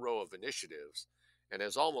whole row of initiatives, and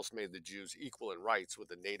has almost made the Jews equal in rights with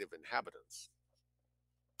the native inhabitants.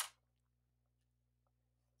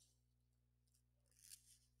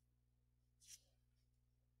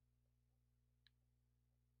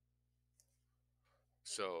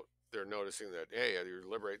 So they're noticing that, hey, you're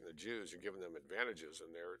liberating the Jews, you're giving them advantages, and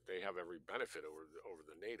they have every benefit over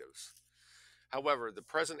the natives. However, the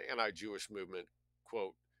present anti-Jewish movement,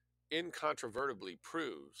 quote, incontrovertibly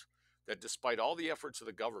proves that despite all the efforts of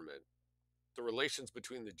the government, the relations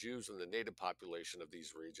between the Jews and the native population of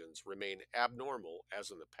these regions remain abnormal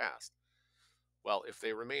as in the past. Well, if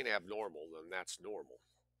they remain abnormal, then that's normal.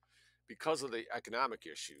 Because of the economic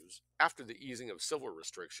issues, after the easing of civil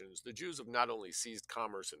restrictions, the Jews have not only seized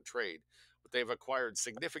commerce and trade, but they've acquired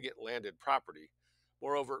significant landed property.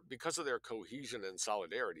 Moreover, because of their cohesion and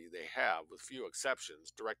solidarity, they have, with few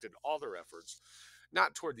exceptions, directed all their efforts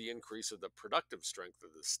not toward the increase of the productive strength of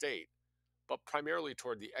the state, but primarily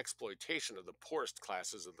toward the exploitation of the poorest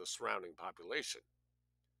classes of the surrounding population.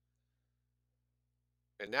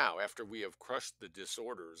 And now, after we have crushed the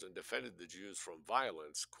disorders and defended the Jews from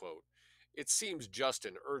violence, quote, it seems just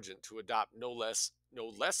and urgent to adopt no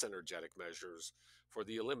less energetic measures for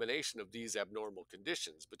the elimination of these abnormal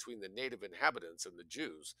conditions between the native inhabitants and the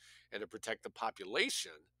Jews, and to protect the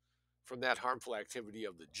population from that harmful activity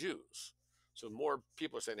of the Jews. So more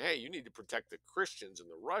people are saying, hey, you need to protect the Christians and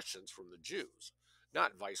the Russians from the Jews,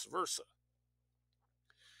 not vice versa.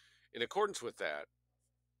 In accordance with that,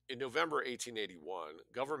 in November 1881,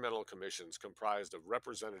 governmental commissions comprised of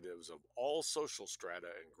representatives of all social strata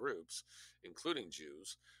and groups, including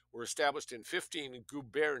Jews, were established in 15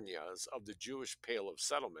 gubernias of the Jewish Pale of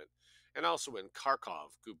Settlement and also in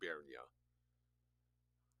Kharkov gubernia.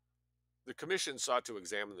 The commission sought to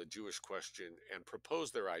examine the Jewish question and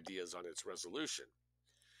propose their ideas on its resolution.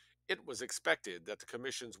 It was expected that the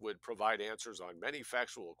commissions would provide answers on many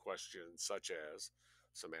factual questions, such as,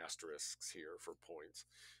 some asterisks here for points.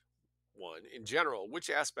 1. In general, which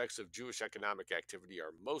aspects of Jewish economic activity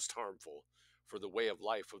are most harmful for the way of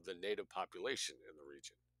life of the native population in the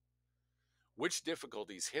region? Which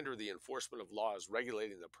difficulties hinder the enforcement of laws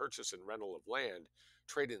regulating the purchase and rental of land,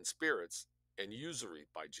 trade in spirits, and usury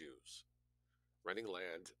by Jews? Renting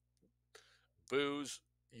land, booze,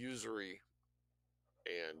 usury,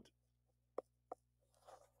 and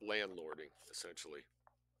landlording, essentially.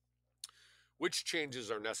 Which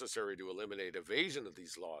changes are necessary to eliminate evasion of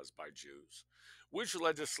these laws by Jews? Which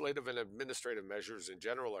legislative and administrative measures in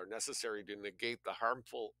general are necessary to negate the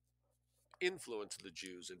harmful influence of the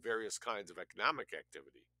Jews in various kinds of economic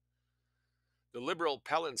activity? The liberal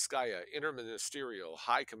Palinskaya Interministerial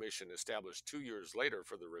High Commission, established 2 years later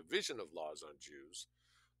for the revision of laws on Jews,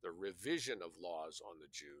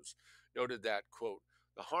 noted that, quote,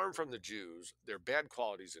 the harm from the Jews, their bad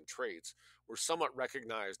qualities and traits, were somewhat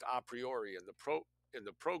recognized a priori in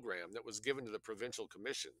the program that was given to the provincial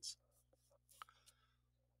commissions.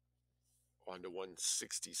 On to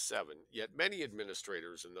 167. Yet many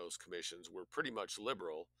administrators in those commissions were pretty much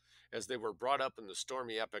liberal, as they were brought up in the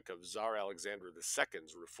stormy epic of Tsar Alexander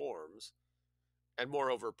II's reforms, and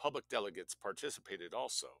moreover, public delegates participated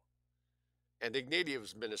also. And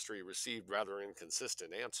Ignatiev's ministry received rather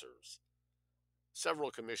inconsistent answers.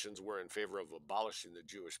 Several commissions were in favor of abolishing the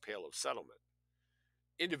Jewish Pale of Settlement.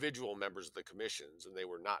 Individual members of the commissions, and they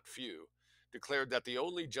were not few, declared that the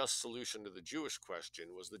only just solution to the Jewish question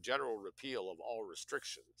was the general repeal of all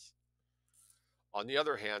restrictions. On the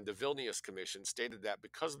other hand, the Vilnius Commission stated that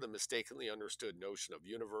because of the mistakenly understood notion of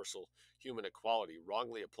universal human equality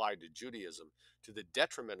wrongly applied to Judaism to the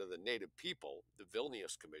detriment of the native people, the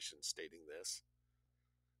Vilnius Commission stating this,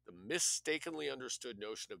 the mistakenly understood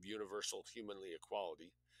notion of universal human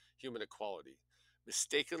equality,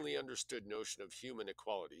 mistakenly understood notion of human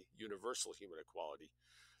equality, universal human equality,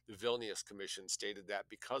 the Vilnius Commission stated that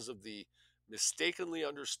because of the mistakenly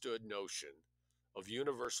understood notion of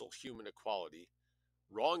universal human equality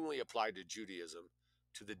wrongly applied to Judaism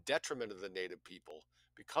to the detriment of the native people,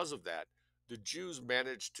 because of that, the Jews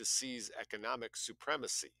managed to seize economic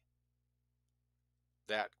supremacy.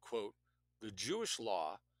 That, quote, the Jewish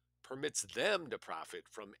law permits them to profit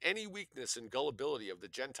from any weakness and gullibility of the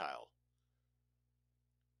Gentile.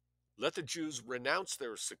 Let the Jews renounce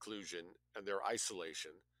their seclusion and their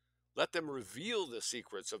isolation. Let them reveal the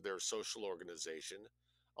secrets of their social organization,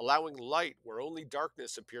 allowing light where only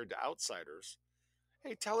darkness appeared to outsiders.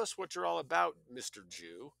 Hey, tell us what you're all about, Mr.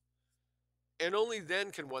 Jew. And only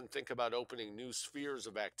then can one think about opening new spheres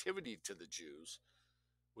of activity to the Jews,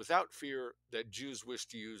 without fear that Jews wish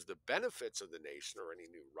to use the benefits of the nation or any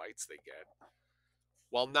new rights they get,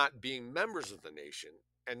 while not being members of the nation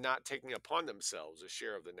and not taking upon themselves a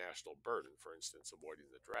share of the national burden, for instance, avoiding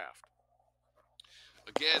the draft.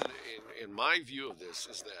 Again, in my view of this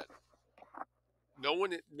is that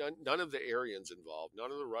none of the Aryans involved,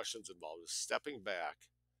 none of the Russians involved is stepping back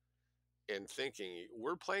and thinking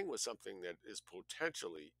we're playing with something that is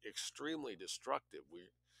potentially extremely destructive.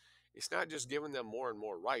 It's not just giving them more and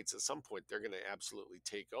more rights. At some point, they're going to absolutely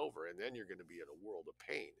take over, and then you're going to be in a world of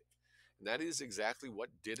pain. And that is exactly what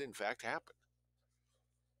did, in fact, happen.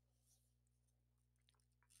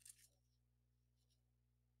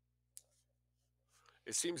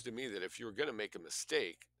 It seems to me that if you were going to make a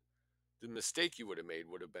mistake, the mistake you would have made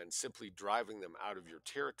would have been simply driving them out of your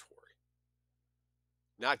territory,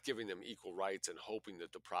 not giving them equal rights and hoping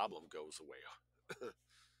that the problem goes away.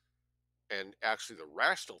 And actually, the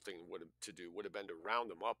rational thing to do would have been to round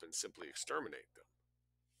them up and simply exterminate them.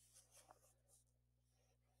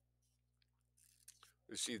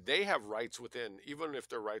 You see, they have rights within, even if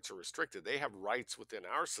their rights are restricted, they have rights within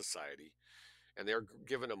our society, and they're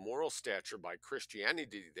given a moral stature by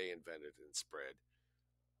Christianity they invented and spread.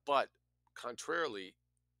 But contrarily,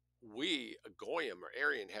 we, a Goyim or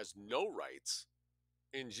Aryan, has no rights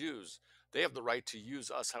in Jews. They have the right to use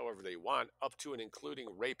us however they want, up to and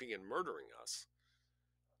including raping and murdering us.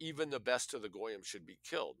 Even the best of the Goyim should be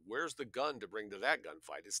killed. Where's the gun to bring to that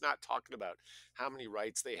gunfight? It's not talking about how many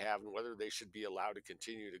rights they have and whether they should be allowed to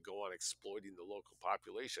continue to go on exploiting the local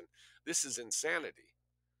population. This is insanity.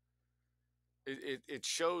 It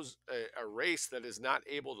shows a race that is not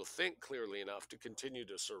able to think clearly enough to continue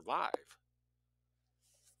to survive.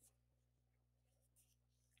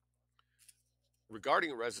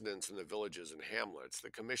 Regarding residents in the villages and hamlets,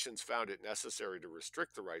 the commissions found it necessary to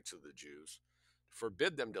restrict the rights of the Jews,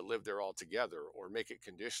 forbid them to live there altogether, or make it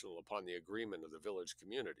conditional upon the agreement of the village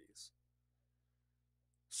communities.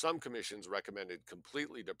 Some commissions recommended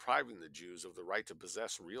completely depriving the Jews of the right to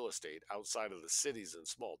possess real estate outside of the cities and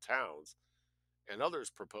small towns, and others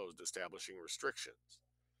proposed establishing restrictions.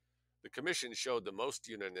 The commission showed the most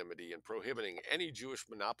unanimity in prohibiting any Jewish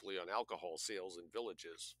monopoly on alcohol sales in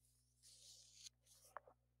villages.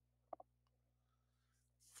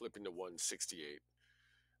 Flipping to 168.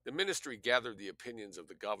 The ministry gathered the opinions of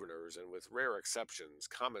the governors, and with rare exceptions,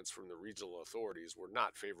 comments from the regional authorities were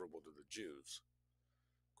not favorable to the Jews.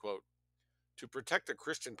 Quote, to protect the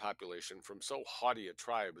Christian population from so haughty a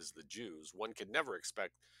tribe as the Jews, one could never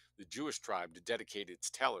expect the Jewish tribe to dedicate its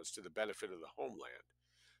talents to the benefit of the homeland.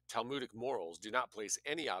 Talmudic morals do not place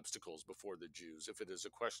any obstacles before the Jews if it is a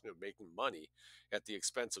question of making money at the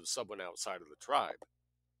expense of someone outside of the tribe.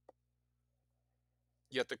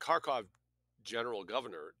 Yet the Kharkov general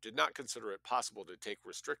governor did not consider it possible to take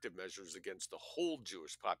restrictive measures against the whole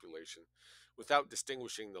Jewish population without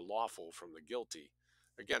distinguishing the lawful from the guilty.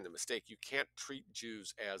 Again, the mistake, you can't treat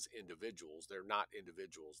Jews as individuals. They're not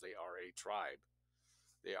individuals. They are a tribe.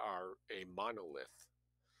 They are a monolith.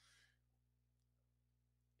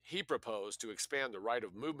 He proposed to expand the right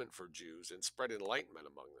of movement for Jews and spread enlightenment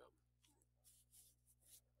among them.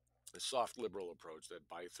 a soft liberal approach that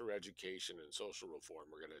through education and social reform,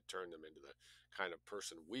 we're going to turn them into the kind of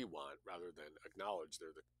person we want rather than acknowledge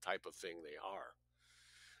they're the type of thing they are.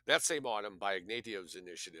 That same autumn, by Ignatiev's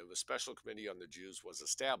initiative, a special committee on the Jews was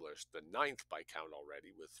established, the ninth by count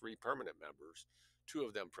already, with 3 permanent members, 2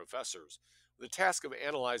 of them professors, with the task of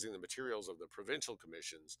analyzing the materials of the provincial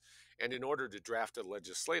commissions and in order to draft a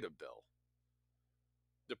legislative bill.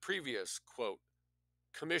 The previous, quote,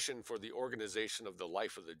 Commission for the Organization of the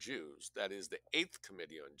Life of the Jews, that is, the 8th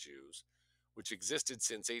Committee on Jews, which existed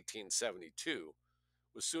since 1872,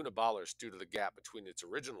 was soon abolished due to the gap between its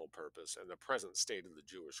original purpose and the present state of the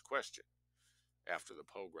Jewish question after the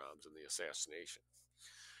pogroms and the assassination.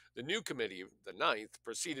 The new committee, the ninth,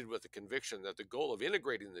 proceeded with the conviction that the goal of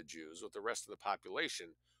integrating the Jews with the rest of the population,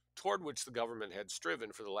 toward which the government had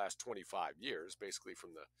striven for the last 25 years, basically from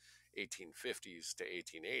the 1850s to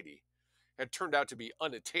 1880, had turned out to be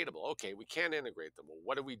unattainable. Okay, we can't integrate them. Well,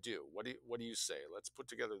 what do we do? What do you say? Let's put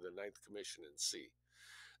together the Ninth Commission and see.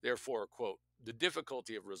 Therefore, quote, the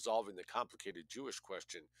difficulty of resolving the complicated Jewish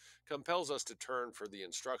question compels us to turn for the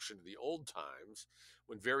instruction to the old times,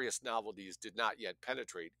 when various novelties did not yet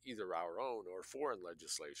penetrate either our own or foreign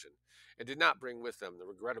legislation, and did not bring with them the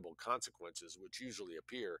regrettable consequences which usually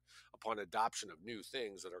appear upon adoption of new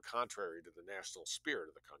things that are contrary to the national spirit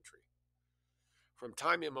of the country. From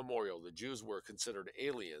time immemorial, the Jews were considered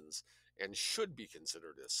aliens and should be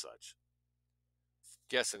considered as such.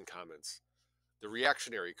 Gessen comments, the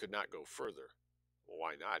reactionary could not go further. Well,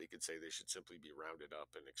 why not? He could say they should simply be rounded up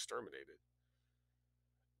and exterminated.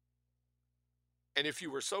 And if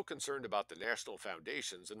you were so concerned about the national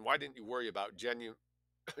foundations, then why didn't you worry about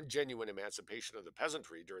genuine emancipation of the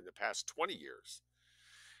peasantry during the past 20 years?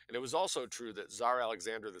 And it was also true that Tsar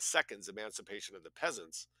Alexander II's emancipation of the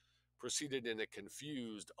peasants proceeded in a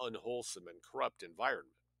confused, unwholesome, and corrupt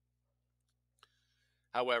environment.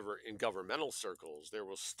 However, in governmental circles, there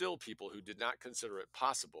were still people who did not consider it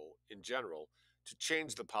possible, in general, to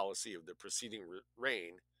change the policy of the preceding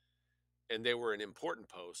reign, and they were in important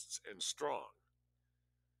posts and strong.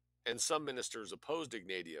 And some ministers opposed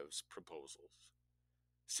Ignatiev's proposals.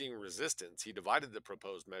 Seeing resistance, he divided the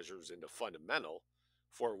proposed measures into fundamental,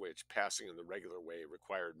 for which passing in the regular way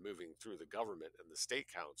required moving through the government and the state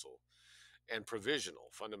council, and provisional,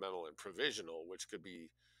 fundamental and provisional, which could be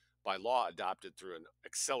by law adopted through an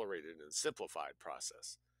accelerated and simplified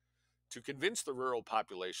process. To convince the rural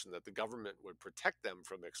population that the government would protect them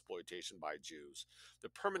from exploitation by Jews, the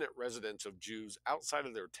permanent residence of Jews outside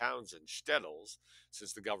of their towns and shtetls,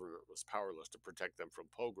 since the government was powerless to protect them from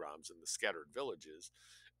pogroms in the scattered villages,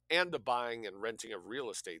 and the buying and renting of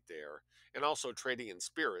real estate there, and also trading in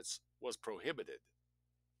spirits, was prohibited.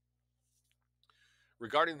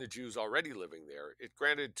 Regarding the Jews already living there, it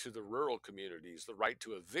granted to the rural communities the right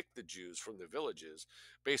to evict the Jews from the villages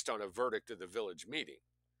based on a verdict of the village meeting.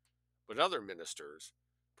 But other ministers,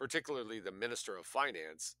 particularly the Minister of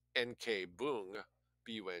Finance, N.K. Bung,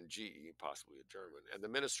 B-U-N-G-E, possibly a German, and the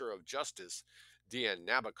Minister of Justice, D.N.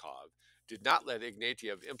 Nabokov, did not let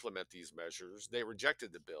Ignatiev implement these measures. They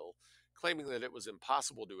rejected the bill, claiming that it was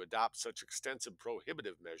impossible to adopt such extensive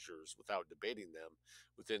prohibitive measures without debating them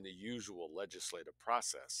within the usual legislative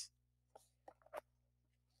process.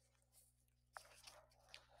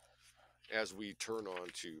 As we turn on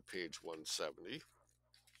to page 170,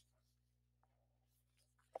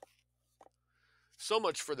 so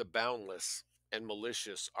much for the boundless and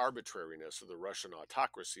malicious arbitrariness of the Russian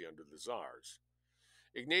autocracy under the Tsars.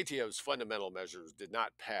 Ignatiev's fundamental measures did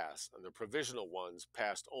not pass, and the provisional ones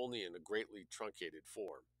passed only in a greatly truncated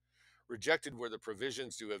form. Rejected were the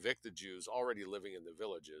provisions to evict the Jews already living in the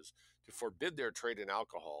villages, to forbid their trade in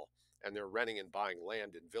alcohol and their renting and buying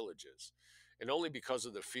land in villages. And only because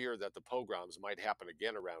of the fear that the pogroms might happen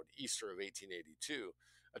again around Easter of 1882,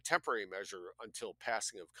 a temporary measure until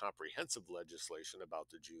passing of comprehensive legislation about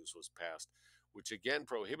the Jews was passed, which again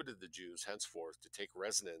prohibited the Jews henceforth to take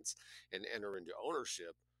residence and enter into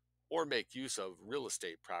ownership or make use of real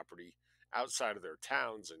estate property outside of their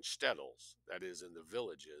towns and shtetls, that is, in the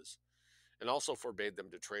villages, and also forbade them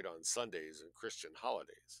to trade on Sundays and Christian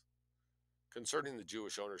holidays. Concerning the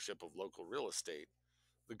Jewish ownership of local real estate,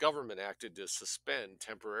 the government acted to suspend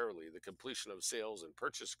temporarily the completion of sales and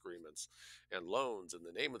purchase agreements and loans in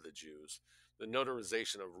the name of the Jews, the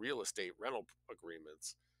notarization of real estate rental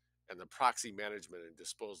agreements, and the proxy management and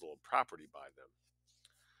disposal of property by them.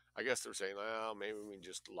 I guess they're saying, well, maybe we can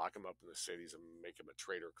just lock them up in the cities and make them a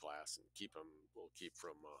trader class and we'll keep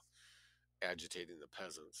from agitating the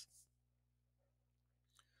peasants.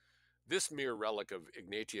 This mere relic of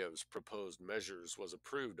Ignatiev's proposed measures was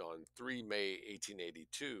approved on 3 May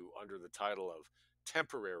 1882 under the title of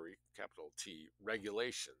temporary, capital T,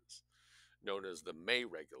 regulations, known as the May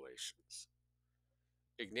Regulations.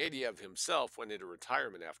 Ignatieff himself went into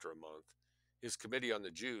retirement after a month. His Committee on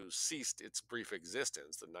the Jews ceased its brief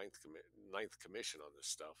existence, the Ninth Commission on this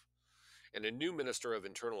stuff, and a new Minister of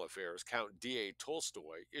Internal Affairs, Count D.A.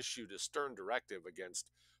 Tolstoy, issued a stern directive against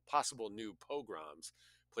possible new pogroms,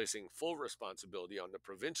 placing full responsibility on the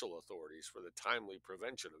provincial authorities for the timely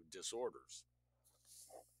prevention of disorders.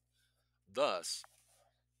 Thus,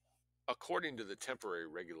 according to the temporary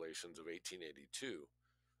regulations of 1882,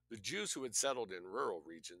 the Jews who had settled in rural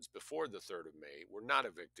regions before the 3rd of May were not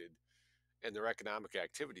evicted, and their economic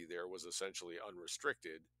activity there was essentially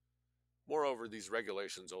unrestricted. Moreover, these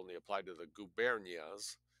regulations only applied to the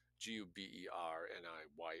gubernias,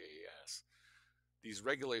 Gubernias. These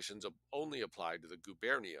regulations only applied to the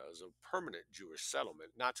gubernias of permanent Jewish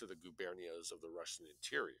settlement, not to the gubernias of the Russian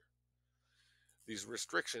interior. These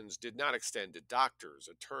restrictions did not extend to doctors,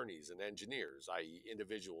 attorneys, and engineers, i.e.,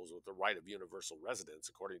 individuals with the right of universal residence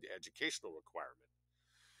according to educational requirement.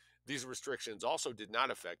 These restrictions also did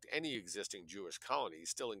not affect any existing Jewish colonies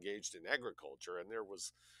still engaged in agriculture, and there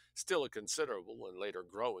was still a considerable and later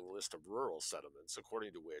growing list of rural settlements,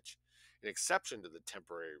 according to which, in exception to the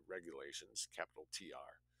temporary regulations, capital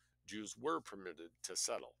TR, Jews were permitted to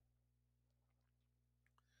settle.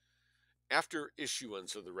 After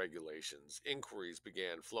issuance of the regulations, inquiries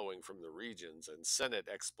began flowing from the regions, and Senate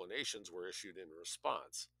explanations were issued in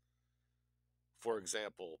response. For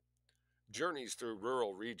example, journeys through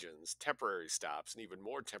rural regions, temporary stops, and even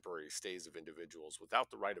more temporary stays of individuals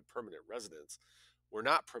without the right of permanent residence were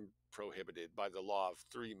not prohibited by the law of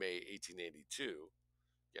 3 May 1882,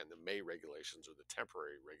 again, the May regulations or the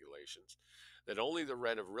temporary regulations, that only the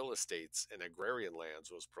rent of real estates and agrarian lands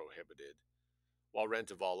was prohibited, while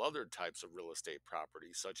rent of all other types of real estate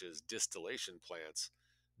property, such as distillation plants,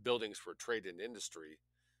 buildings for trade and industry,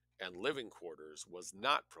 and living quarters, was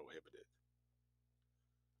not prohibited.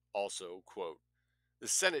 Also, quote, the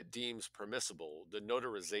Senate deems permissible the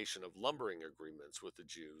notarization of lumbering agreements with the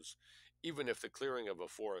Jews, even if the clearing of a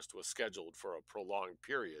forest was scheduled for a prolonged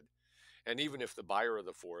period, and even if the buyer of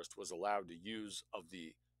the forest was allowed to use of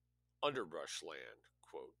the underbrush land,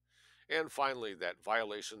 quote. And finally, that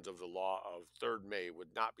violations of the law of 3rd May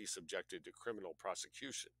would not be subjected to criminal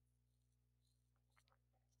prosecution.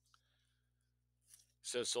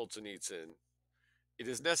 Says Solzhenitsyn, it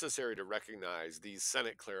is necessary to recognize these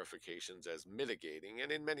Senate clarifications as mitigating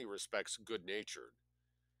and in many respects good-natured.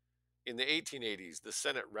 In the 1880s, the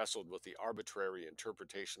Senate wrestled with the arbitrary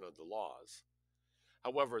interpretation of the laws.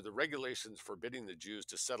 However, the regulations forbidding the Jews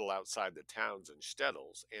to settle outside the towns and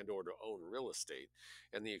shtetls and or to own real estate,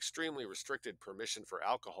 and the extremely restricted permission for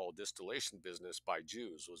alcohol distillation business by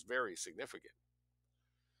Jews was very significant.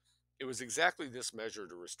 It was exactly this measure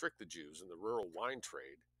to restrict the Jews in the rural wine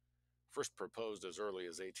trade, first proposed as early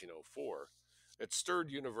as 1804, that stirred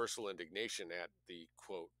universal indignation at the,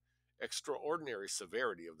 quote, extraordinary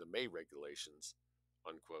severity of the May regulations,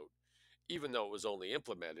 unquote, even though it was only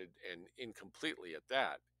implemented, and incompletely at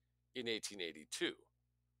that, in 1882.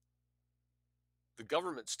 The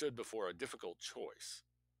government stood before a difficult choice: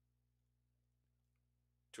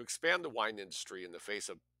 to expand the wine industry in the face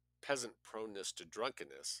of peasant proneness to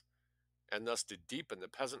drunkenness, and thus to deepen the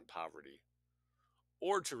peasant poverty,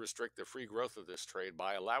 or to restrict the free growth of this trade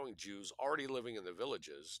by allowing Jews already living in the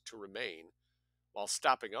villages to remain while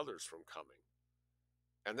stopping others from coming.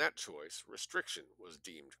 And that choice, restriction, was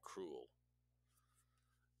deemed cruel.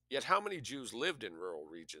 Yet how many Jews lived in rural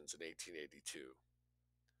regions in 1882?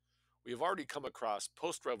 We have already come across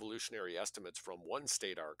post-revolutionary estimates from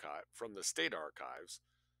the state archives.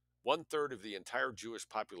 1/3 of the entire Jewish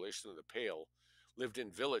population of the Pale lived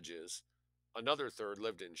in villages, another third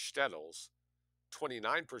lived in shtetls,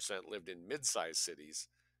 29% lived in mid-sized cities,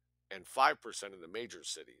 and 5% in the major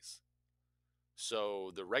cities.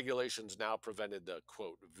 So the regulations now prevented the,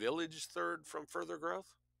 quote, village third from further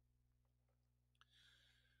growth?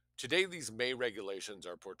 Today, these May regulations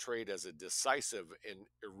are portrayed as a decisive and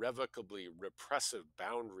irrevocably repressive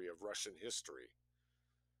boundary of Russian history.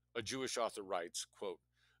 A Jewish author writes, quote,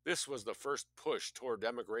 this was the first push toward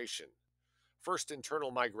emigration. First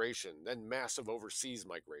internal migration, then massive overseas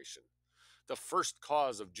migration. The first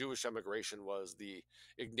cause of Jewish emigration was the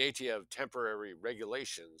Ignatieff temporary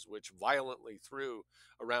regulations, which violently threw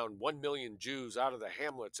around 1 million Jews out of the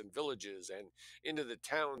hamlets and villages and into the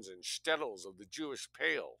towns and shtetls of the Jewish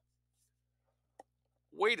Pale.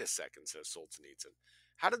 Wait a second, says Solzhenitsyn.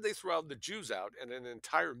 How did they throw the Jews out, and an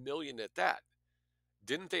entire million at that?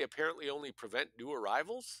 Didn't they apparently only prevent new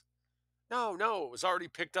arrivals? No, no, it was already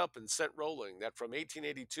picked up and set rolling that from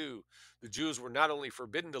 1882, the Jews were not only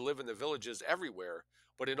forbidden to live in the villages everywhere,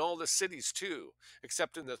 but in all the cities too,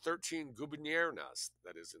 except in the 13 guberniernas,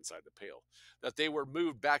 that is inside the Pale, that they were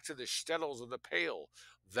moved back to the shtetls of the Pale.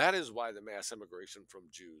 That is why the mass immigration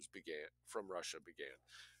from Russia began.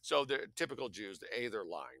 So the typical Jews, they're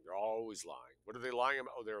lying. They're always lying. What are they lying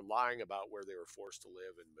about? Oh, they're lying about where they were forced to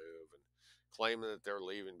live and move, and claiming that they're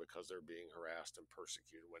leaving because they're being harassed and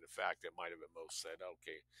persecuted, when in fact it might have at most said,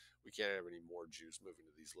 okay, we can't have any more Jews moving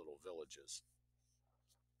to these little villages.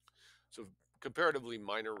 So comparatively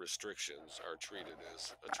minor restrictions are treated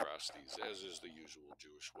as atrocities, as is the usual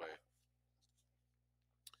Jewish way.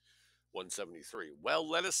 173. Well,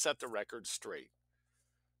 let us set the record straight.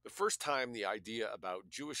 The first time the idea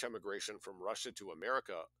about Jewish emigration from Russia to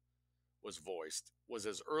America was voiced was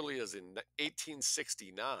as early as in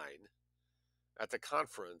 1869 at the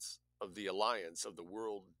conference of the Alliance of the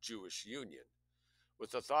World Jewish Union,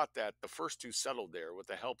 with the thought that the first who settled there with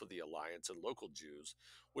the help of the alliance and local Jews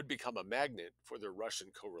would become a magnet for their Russian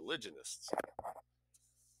co-religionists.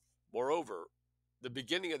 Moreover, the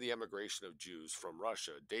beginning of the emigration of Jews from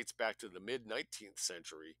Russia dates back to the mid-19th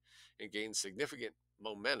century and gained significant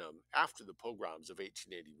momentum after the pogroms of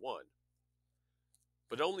 1881.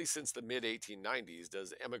 But only since the mid-1890s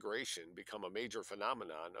does emigration become a major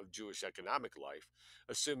phenomenon of Jewish economic life,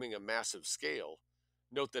 assuming a massive scale.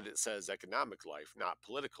 Note that it says economic life, not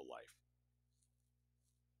political life.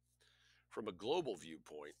 From a global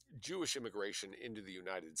viewpoint, Jewish immigration into the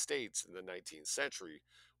United States in the 19th century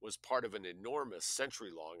was part of an enormous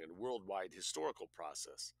century-long and worldwide historical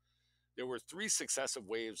process. There were three successive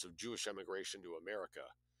waves of Jewish immigration to America.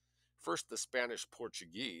 First, the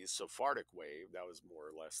Spanish-Portuguese Sephardic wave, that was more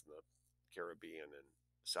or less in the Caribbean and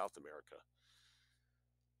South America.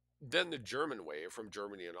 Then the German wave from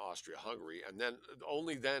Germany and Austria-Hungary, and then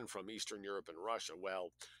only then from Eastern Europe and Russia.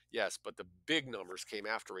 Well, yes, but the big numbers came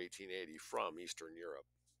after 1880 from Eastern Europe,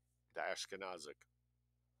 the Ashkenazic,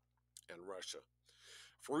 and Russia.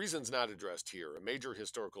 For reasons not addressed here, a major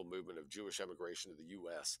historical movement of Jewish emigration to the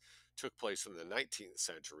U.S. took place in the 19th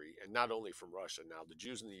century, and not only from Russia. Now, the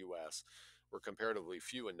Jews in the U.S. were comparatively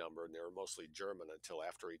few in number, and they were mostly German until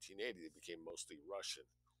after 1880 they became mostly Russian,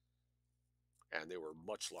 and they were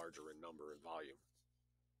much larger in number and volume.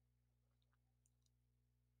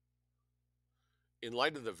 In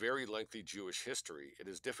light of the very lengthy Jewish history, it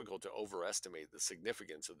is difficult to overestimate the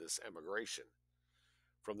significance of this emigration.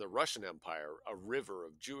 From the Russian Empire, a river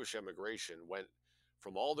of Jewish emigration went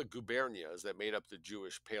from all the gubernias that made up the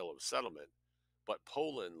Jewish Pale of Settlement, but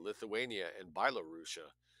Poland, Lithuania, and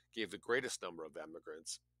Belarusia gave the greatest number of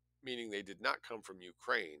emigrants, meaning they did not come from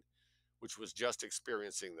Ukraine, which was just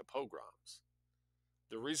experiencing the pogroms.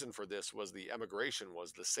 The reason for this was the emigration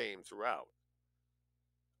was the same throughout: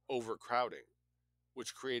 overcrowding,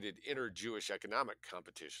 which created inter-Jewish economic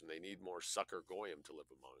competition. They need more sucker goyim to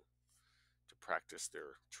live among, to practice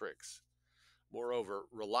their tricks. Moreover,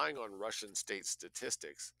 relying on Russian state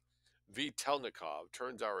statistics, V. Telnikov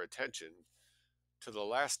turns our attention to the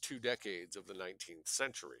last 2 decades of the 19th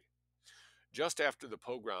century. Just after the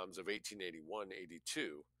pogroms of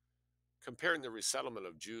 1881-82, comparing the resettlement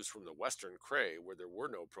of Jews from the Western Krai, where there were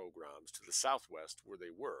no pogroms, to the Southwest, where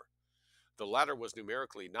they were, the latter was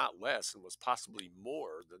numerically not less and was possibly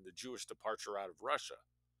more than the Jewish departure out of Russia.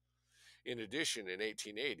 In addition, in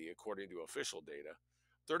 1880, according to official data,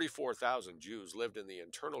 34,000 Jews lived in the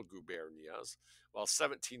internal gubernias, while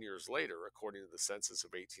 17 years later, according to the census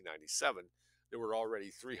of 1897, there were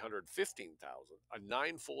already 315,000, a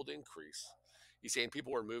ninefold increase. He's saying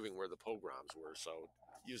people were moving where the pogroms were, so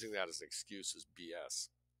using that as an excuse is BS.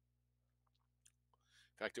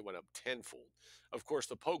 In fact, it went up tenfold. Of course,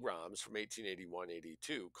 the pogroms from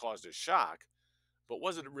 1881-82 caused a shock, but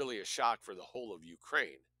was it really a shock for the whole of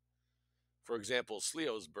Ukraine? For example,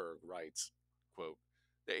 Sliosberg writes, quote,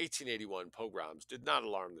 "The 1881 pogroms did not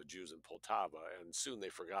alarm the Jews in Poltava, and soon they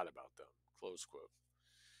forgot about them," close quote.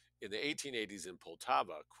 In the 1880s in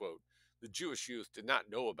Poltava, quote, "the Jewish youth did not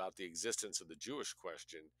know about the existence of the Jewish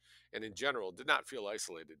question, and in general did not feel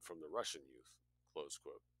isolated from the Russian youth," close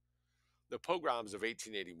quote. The pogroms of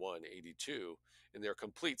 1881-82, in their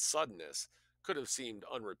complete suddenness, could have seemed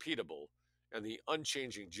unrepeatable, and the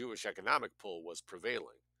unchanging Jewish economic pull was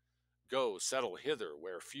prevailing. Go, settle hither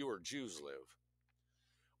where fewer Jews live.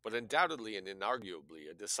 But undoubtedly and inarguably,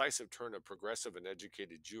 a decisive turn of progressive and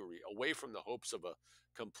educated Jewry away from the hopes of a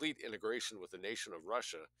complete integration with the nation of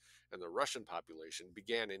Russia and the Russian population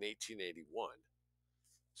began in 1881,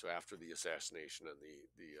 so after the assassination and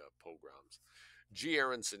the pogroms. G.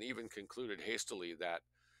 Aronson even concluded hastily that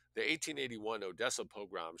the 1881 Odessa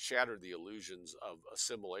pogrom shattered the illusions of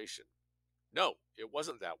assimilation. No, it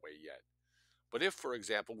wasn't that way yet. But if, for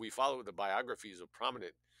example, we follow the biographies of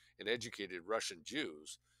prominent and educated Russian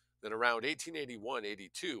Jews, then around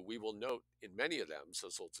 1881-82, we will note in many of them,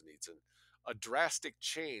 says Solzhenitsyn, a drastic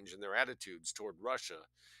change in their attitudes toward Russia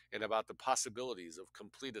and about the possibilities of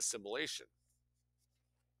complete assimilation.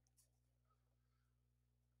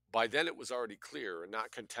 By then, it was already clear and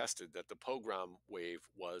not contested that the pogrom wave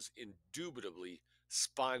was indubitably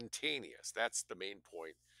spontaneous. That's the main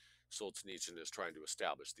point Solzhenitsyn is trying to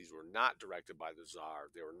establish. These were not directed by the Tsar,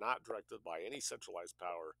 they were not directed by any centralized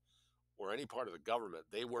power or any part of the government.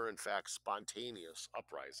 They were, in fact, spontaneous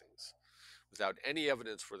uprisings without any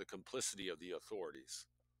evidence for the complicity of the authorities.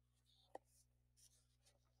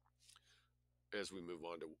 As we move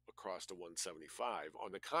on to across to 175,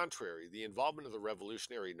 on the contrary, the involvement of the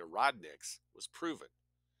revolutionary Narodniks was proven.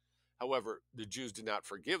 However, the Jews did not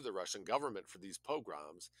forgive the Russian government for these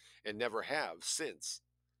pogroms and never have since.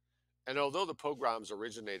 And although the pogroms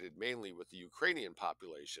originated mainly with the Ukrainian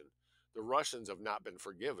population, the Russians have not been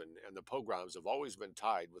forgiven, and the pogroms have always been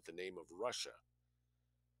tied with the name of Russia.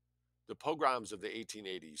 The pogroms of the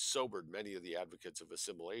 1880s sobered many of the advocates of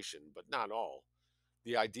assimilation, but not all.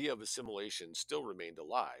 The idea of assimilation still remained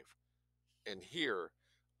alive, and here,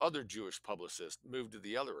 other Jewish publicists moved to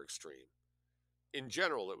the other extreme. In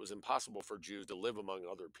general, it was impossible for Jews to live among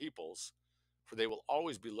other peoples, for they will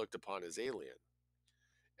always be looked upon as alien,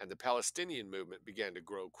 and the Palestinian movement began to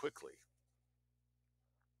grow quickly.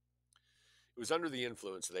 It was under the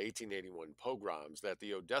influence of the 1881 pogroms that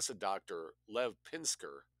the Odessa doctor Lev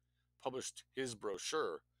Pinsker published his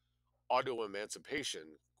brochure, Auto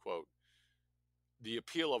Emancipation, quote, the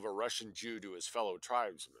appeal of a Russian Jew to his fellow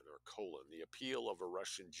tribesmen, or colon, the appeal of a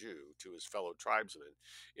Russian Jew to his fellow tribesmen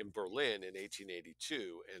in Berlin in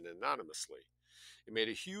 1882 and anonymously. It made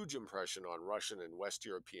a huge impression on Russian and West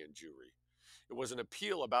European Jewry. It was an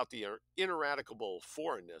appeal about the ineradicable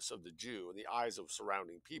foreignness of the Jew in the eyes of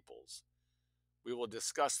surrounding peoples. We will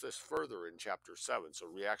discuss this further in Chapter 7, so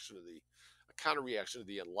a counter-reaction to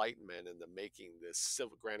the Enlightenment and the making this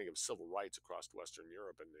granting of civil rights across Western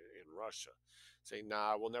Europe and in Russia, saying,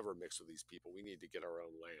 nah, we'll never mix with these people. We need to get our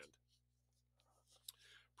own land.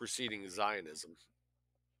 Preceding Zionism.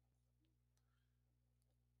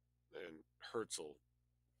 And Herzl.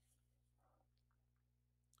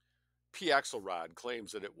 P. Axelrod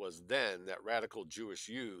claims that it was then that radical Jewish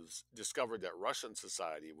youths discovered that Russian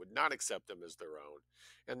society would not accept them as their own,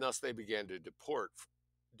 and thus they began to depart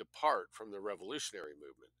from the revolutionary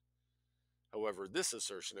movement. However, this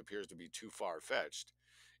assertion appears to be too far-fetched.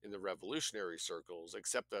 In the revolutionary circles,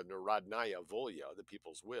 except the Narodnaya Volya, the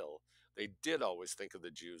people's will, they did always think of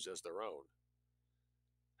the Jews as their own.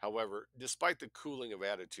 However, despite the cooling of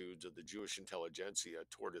attitudes of the Jewish intelligentsia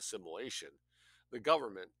toward assimilation, the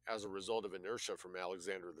government, as a result of inertia from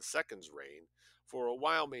Alexander II's reign, for a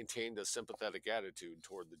while maintained a sympathetic attitude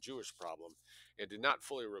toward the Jewish problem and did not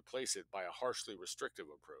fully replace it by a harshly restrictive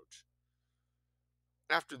approach.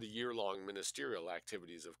 After the year-long ministerial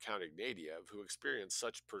activities of Count Ignatiev, who experienced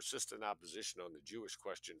such persistent opposition on the Jewish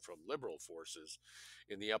question from liberal forces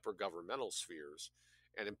in the upper governmental spheres,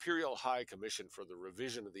 an Imperial High Commission for the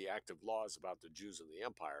Revision of the Active Laws about the Jews in the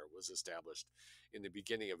Empire was established in the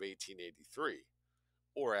beginning of 1883,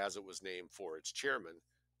 or as it was named for its chairman,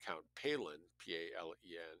 Count Palin,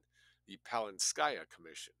 P-A-L-E-N, the Palinskaya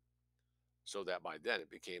Commission, so that by then it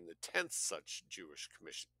became the 10th such Jewish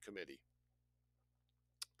committee.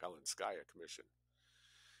 Palinskaya Commission.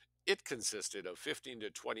 It consisted of 15 to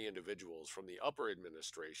 20 individuals from the upper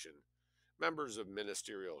administration, members of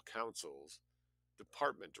ministerial councils,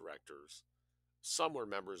 department directors. Some were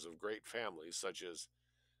members of great families such as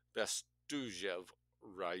Bestuzhev,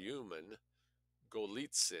 Ryumin,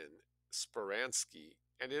 Golitsyn, Speransky,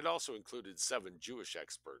 and it also included 7 Jewish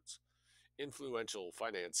experts, influential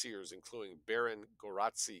financiers including Baron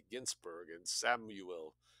Goratsky Ginsburg and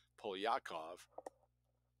Samuel Polyakov,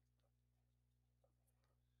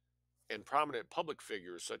 and prominent public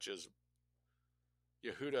figures such as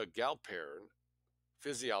Yehuda Galpern,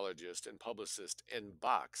 physiologist and publicist N.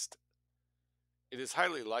 Bakst. It is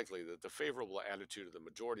highly likely that the favorable attitude of the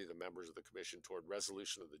majority of the members of the Commission toward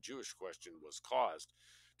resolution of the Jewish question was caused,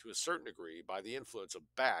 to a certain degree, by the influence of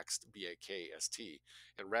Bakst, B-A-K-S-T,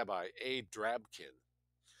 and Rabbi A. Drabkin.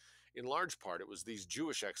 In large part, it was these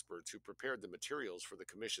Jewish experts who prepared the materials for the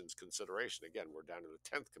Commission's consideration. Again, we're down to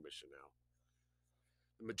the 10th Commission now.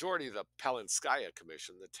 The majority of the Palinskaya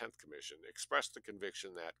Commission, the 10th Commission, expressed the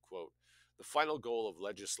conviction that, quote, the final goal of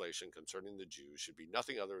legislation concerning the Jews should be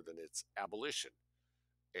nothing other than its abolition,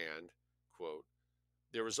 and, quote,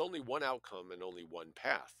 there is only one outcome and only one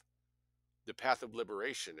path, the path of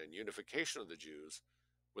liberation and unification of the Jews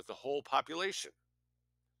with the whole population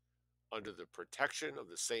under the protection of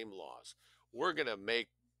the same laws. We're going to make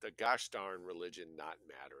the gosh darn religion not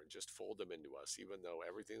matter and just fold them into us, even though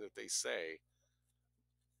everything that they say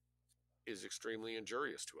is extremely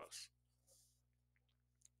injurious to us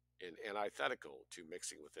and antithetical to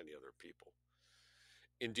mixing with any other people.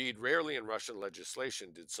 Indeed, rarely in Russian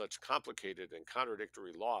legislation did such complicated and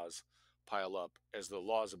contradictory laws pile up as the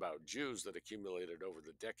laws about Jews that accumulated over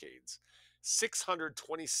the decades.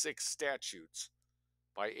 626 statutes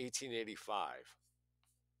by 1885.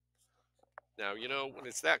 Now, when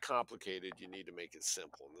it's that complicated, you need to make it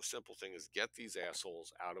simple. And the simple thing is get these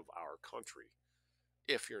assholes out of our country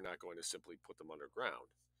if you're not going to simply put them underground.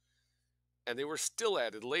 And they were still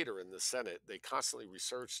added later in the Senate. They constantly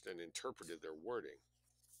researched and interpreted their wording.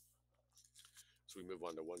 So we move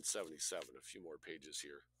on to 177, a few more pages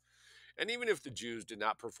here. And even if the Jews did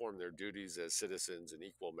not perform their duties as citizens in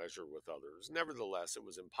equal measure with others, nevertheless, it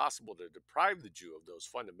was impossible to deprive the Jew of those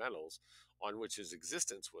fundamentals on which his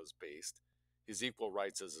existence was based, his equal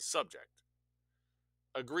rights as a subject.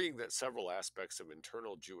 Agreeing that several aspects of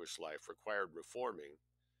internal Jewish life required reforming,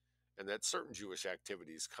 and that certain Jewish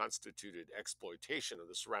activities constituted exploitation of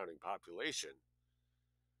the surrounding population,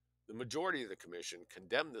 the majority of the Commission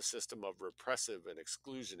condemned the system of repressive and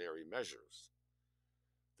exclusionary measures.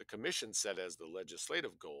 The Commission set as the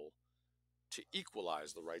legislative goal to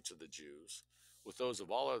equalize the rights of the Jews with those of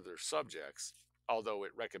all other subjects, although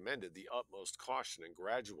it recommended the utmost caution and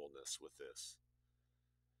gradualness with this.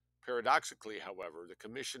 Paradoxically, however, the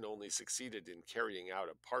Commission only succeeded in carrying out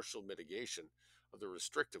a partial mitigation of the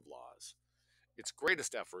restrictive laws. Its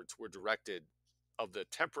greatest efforts were directed of the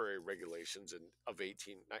temporary regulations of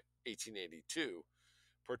 1882,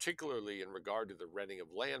 particularly in regard to the renting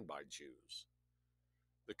of land by Jews.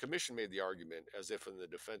 The Commission made the argument as if in the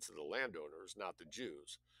defense of the landowners, not the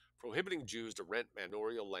Jews. Prohibiting Jews to rent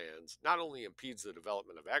manorial lands not only impedes the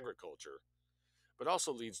development of agriculture, but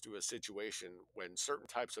also leads to a situation when certain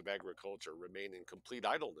types of agriculture remain in complete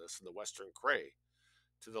idleness in the Western Krai,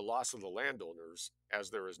 to the loss of the landowners,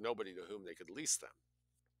 as there is nobody to whom they could lease them.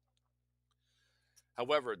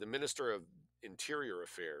 However, the Minister of Interior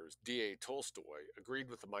Affairs, D.A. Tolstoy, agreed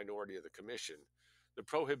with the minority of the Commission the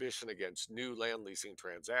prohibition against new land leasing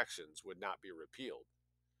transactions would not be repealed.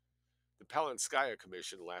 The Palinskaya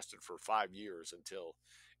Commission lasted for 5 years until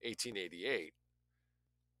 1888,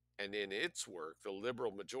 and in its work, the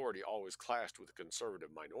liberal majority always clashed with the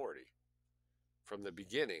conservative minority. From the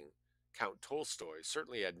beginning, Count Tolstoy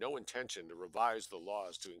certainly had no intention to revise the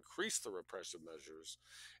laws to increase the repressive measures,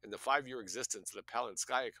 and the 5-year existence of the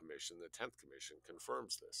Palinskaya Commission, the 10th Commission,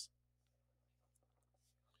 confirms this.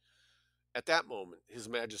 At that moment, His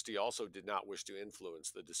Majesty also did not wish to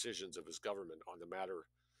influence the decisions of his government on the matter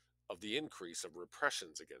of the increase of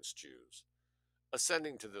repressions against Jews.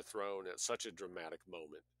 Ascending to the throne at such a dramatic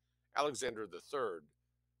moment, Alexander III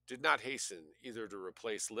did not hasten either to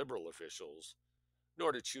replace liberal officials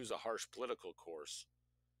nor to choose a harsh political course.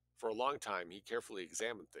 For a long time, he carefully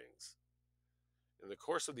examined things. In the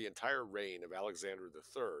course of the entire reign of Alexander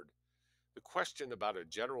III, the question about a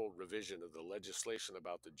general revision of the legislation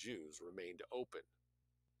about the Jews remained open.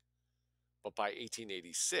 But by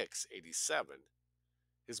 1886-87,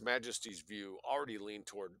 His Majesty's view already leaned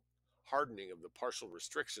toward hardening of the partial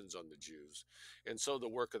restrictions on the Jews, and so the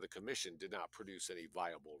work of the Commission did not produce any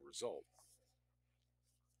viable result.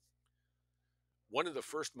 One of the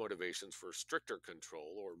first motivations for stricter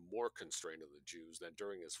control or more constraint of the Jews than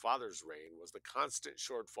during his father's reign was the constant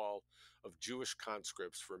shortfall of Jewish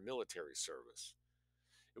conscripts for military service.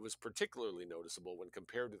 It was particularly noticeable when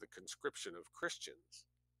compared to the conscription of Christians.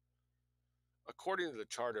 According to the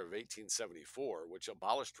Charter of 1874, which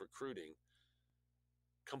abolished recruiting,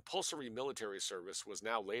 compulsory military service was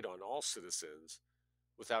now laid on all citizens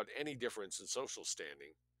without any difference in social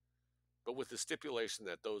standing, but with the stipulation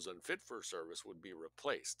that those unfit for service would be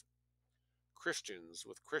replaced, Christians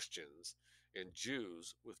with Christians and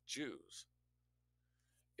Jews with Jews.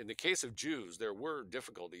 In the case of Jews, there were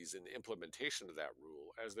difficulties in the implementation of that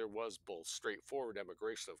rule, as there was both straightforward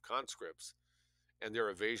emigration of conscripts and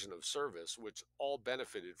their evasion of service, which all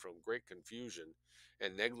benefited from great confusion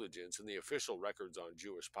and negligence in the official records on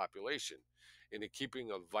Jewish population, in the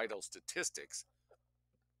keeping of vital statistics,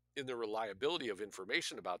 in the reliability of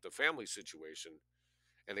information about the family situation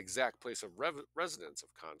and exact place of residence of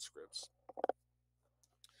conscripts.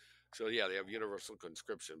 So yeah, they have universal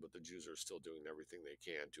conscription, but the Jews are still doing everything they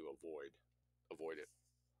can to avoid it.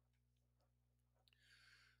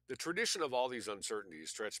 The tradition of all these uncertainties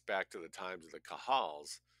stretched back to the times of the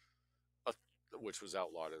Kahals, which was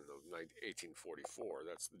outlawed in 1844.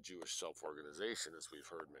 That's the Jewish self-organization, as we've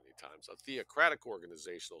heard many times, a theocratic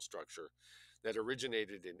organizational structure that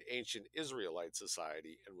originated in ancient Israelite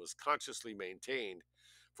society and was consciously maintained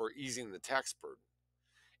for easing the tax burden.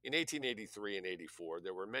 In 1883 and 84,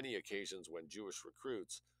 there were many occasions when Jewish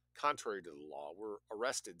recruits, contrary to the law, were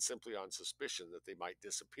arrested simply on suspicion that they might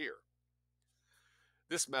disappear.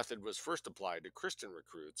 This method was first applied to Christian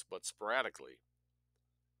recruits, but sporadically.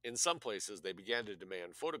 In some places, they began to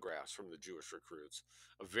demand photographs from the Jewish recruits,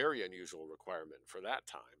 a very unusual requirement for that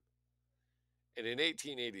time. And in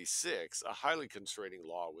 1886, a highly constraining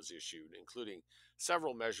law was issued, including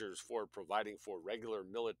several measures for providing for regular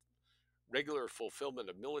fulfillment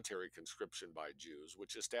of military conscription by Jews,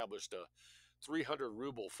 which established a 300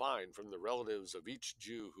 ruble fine from the relatives of each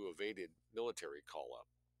Jew who evaded military call-up.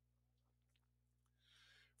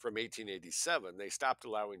 From 1887, they stopped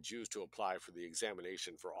allowing Jews to apply for the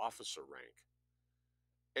examination for officer rank.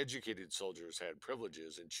 Educated soldiers had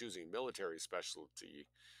privileges in choosing military specialty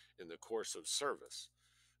in the course of service.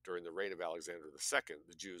 During the reign of Alexander II,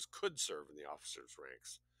 the Jews could serve in the officers'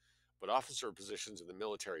 ranks, but officer positions in the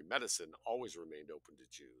military medicine always remained open to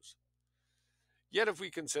Jews. Yet if we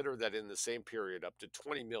consider that in the same period up to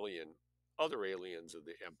 20 million other aliens of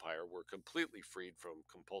the empire were completely freed from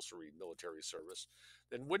compulsory military service,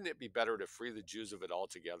 then wouldn't it be better to free the Jews of it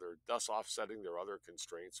altogether, thus offsetting their other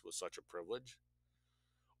constraints with such a privilege?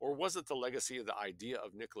 Or was it the legacy of the idea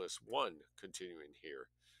of Nicholas I continuing here,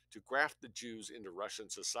 to graft the Jews into Russian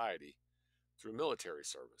society through military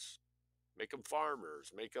service? Make them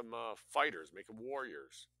farmers, make them fighters, make them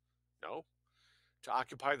warriors. No? To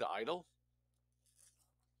occupy the idol?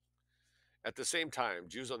 At the same time,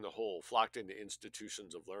 Jews on the whole flocked into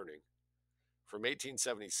institutions of learning. From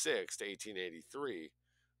 1876 to 1883,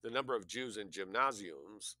 the number of Jews in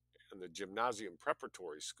gymnasiums and the gymnasium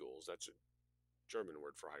preparatory schools, that's a German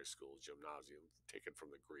word for high school, gymnasium, taken from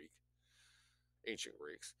the Greek, ancient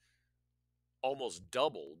Greeks, almost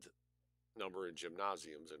doubled number in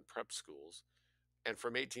gymnasiums and prep schools. And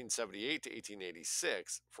from 1878 to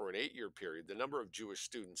 1886, for an 8-year period, the number of Jewish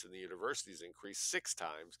students in the universities increased 6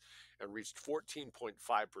 times and reached 14.5%.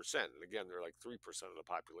 And again, they're like 3% of the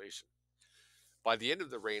population. By the end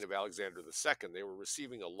of the reign of Alexander II, they were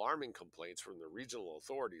receiving alarming complaints from the regional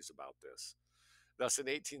authorities about this. Thus, in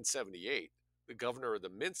 1878, the governor of the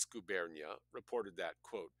Minsk gubernia reported that,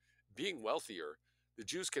 quote, being wealthier, the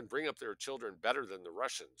Jews can bring up their children better than the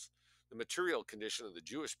Russians. The material condition of the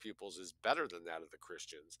Jewish pupils is better than that of the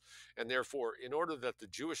Christians, and therefore, in order that the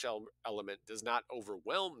Jewish element does not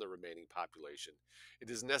overwhelm the remaining population, it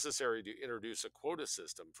is necessary to introduce a quota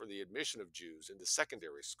system for the admission of Jews into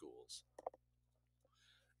secondary schools.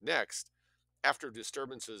 Next, after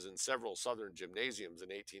disturbances in several southern gymnasiums in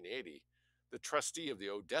 1880, the trustee of the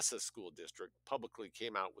Odessa school district publicly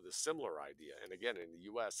came out with a similar idea. And again, in the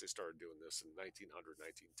U.S., they started doing this in 1900,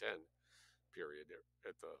 1910 period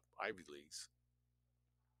at the Ivy Leagues.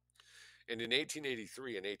 And in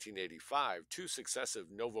 1883 and 1885, two successive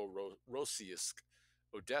Novorossiysk,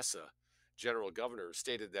 Odessa general governors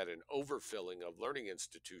stated that an overfilling of learning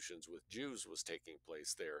institutions with Jews was taking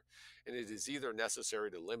place there, and it is either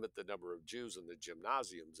necessary to limit the number of Jews in the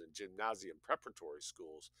gymnasiums and gymnasium preparatory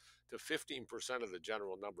schools to 15% of the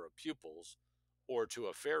general number of pupils, or to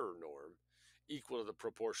a fairer norm, equal to the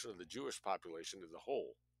proportion of the Jewish population to the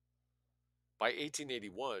whole. By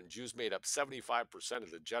 1881, Jews made up 75%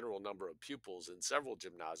 of the general number of pupils in several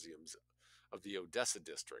gymnasiums of the Odessa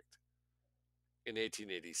district. In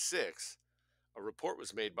 1886, a report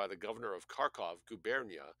was made by the governor of Kharkov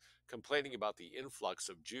gubernia complaining about the influx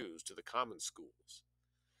of Jews to the common schools.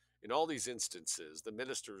 In all these instances, the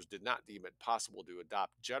ministers did not deem it possible to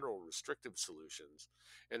adopt general restrictive solutions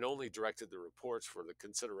and only directed the reports for the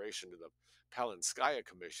consideration to the Palinskaya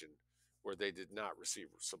Commission, where they did not receive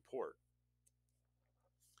support.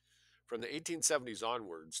 From the 1870s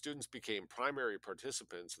onward, students became primary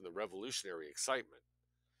participants in the revolutionary excitement.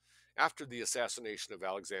 After the assassination of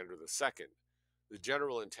Alexander II, the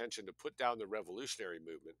general intention to put down the revolutionary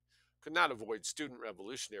movement could not avoid student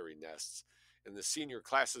revolutionary nests, and the senior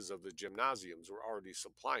classes of the gymnasiums were already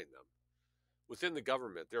supplying them. Within the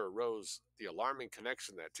government, there arose the alarming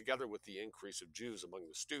connection that, together with the increase of Jews among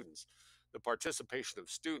the students, the participation of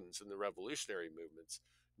students in the revolutionary movements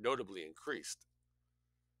notably increased.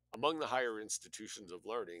 Among the higher institutions of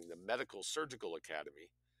learning, the Medical Surgical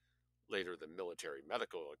Academy, later the Military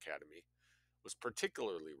Medical Academy, was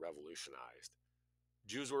particularly revolutionized.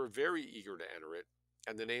 Jews were very eager to enter it,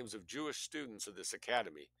 and the names of Jewish students of this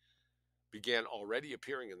academy began already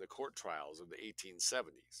appearing in the court trials of the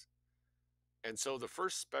 1870s. And so the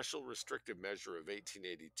first special restrictive measure of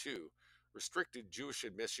 1882 restricted Jewish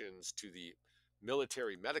admissions to the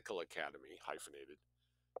Military Medical Academy, hyphenated,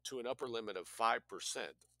 to an upper limit of 5%.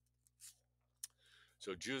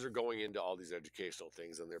 So Jews are going into all these educational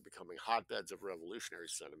things and they're becoming hotbeds of revolutionary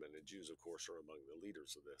sentiment, and Jews, of course, are among the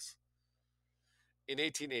leaders of this. In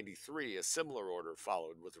 1883, a similar order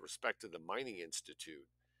followed with respect to the Mining Institute,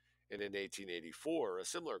 and in 1884, a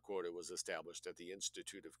similar quota was established at the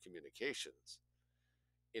Institute of Communications.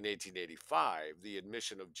 In 1885, the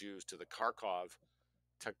admission of Jews to the Kharkov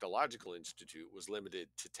Technological Institute was limited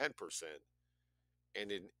to 10%,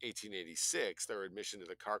 and in 1886, their admission to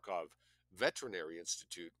the Kharkov Veterinary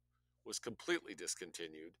Institute was completely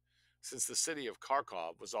discontinued, since the city of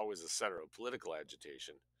Kharkov was always a center of political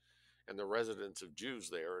agitation, and the residence of Jews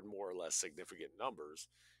there in more or less significant numbers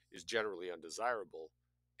is generally undesirable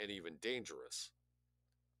and even dangerous.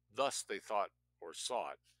 Thus, they thought or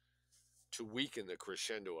sought to weaken the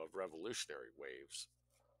crescendo of revolutionary waves.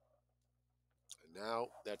 And now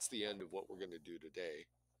that's the end of what we're going to do today.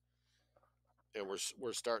 And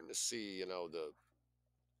we're starting to see,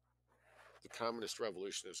 the communist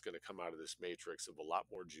revolution is going to come out of this matrix of a lot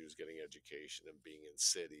more Jews getting education and being in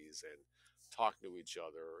cities and talking to each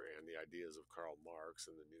other, and the ideas of Karl Marx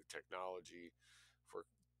and the new technology for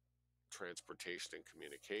transportation and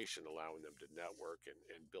communication, allowing them to network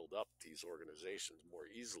and build up these organizations more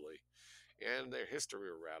easily, and their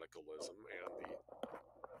history of radicalism and the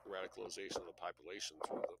radicalization of the population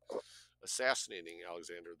through the assassinating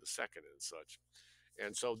Alexander II and such.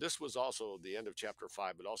 And so this was also the end of chapter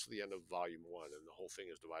 5, but also the end of volume 1, and the whole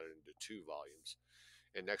thing is divided into 2 volumes.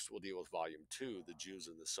 And next we'll deal with volume 2, the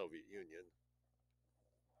Jews in the Soviet Union.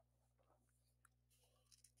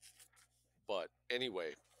 But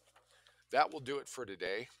anyway, that will do it for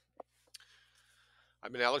today.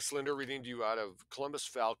 I'm Aleksandr reading to you out of Columbus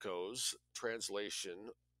Falco's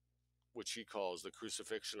translation, which he calls The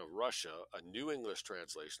Crucifixion of Russia, a New English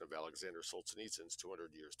translation of Aleksandr Solzhenitsyn's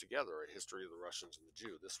 200 Years Together, A History of the Russians and the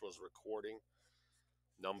Jew. This was recording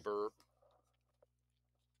number,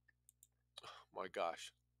 my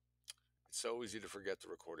gosh, it's so easy to forget the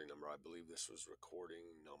recording number. I believe this was recording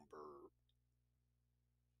number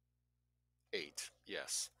 8.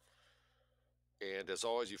 Yes. And as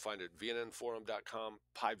always, you find it at vnnforum.com,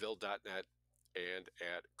 pieville.net, and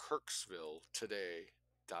at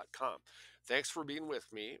kirksvilletoday.com. Thanks for being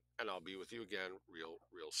with me, and I'll be with you again real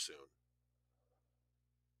soon.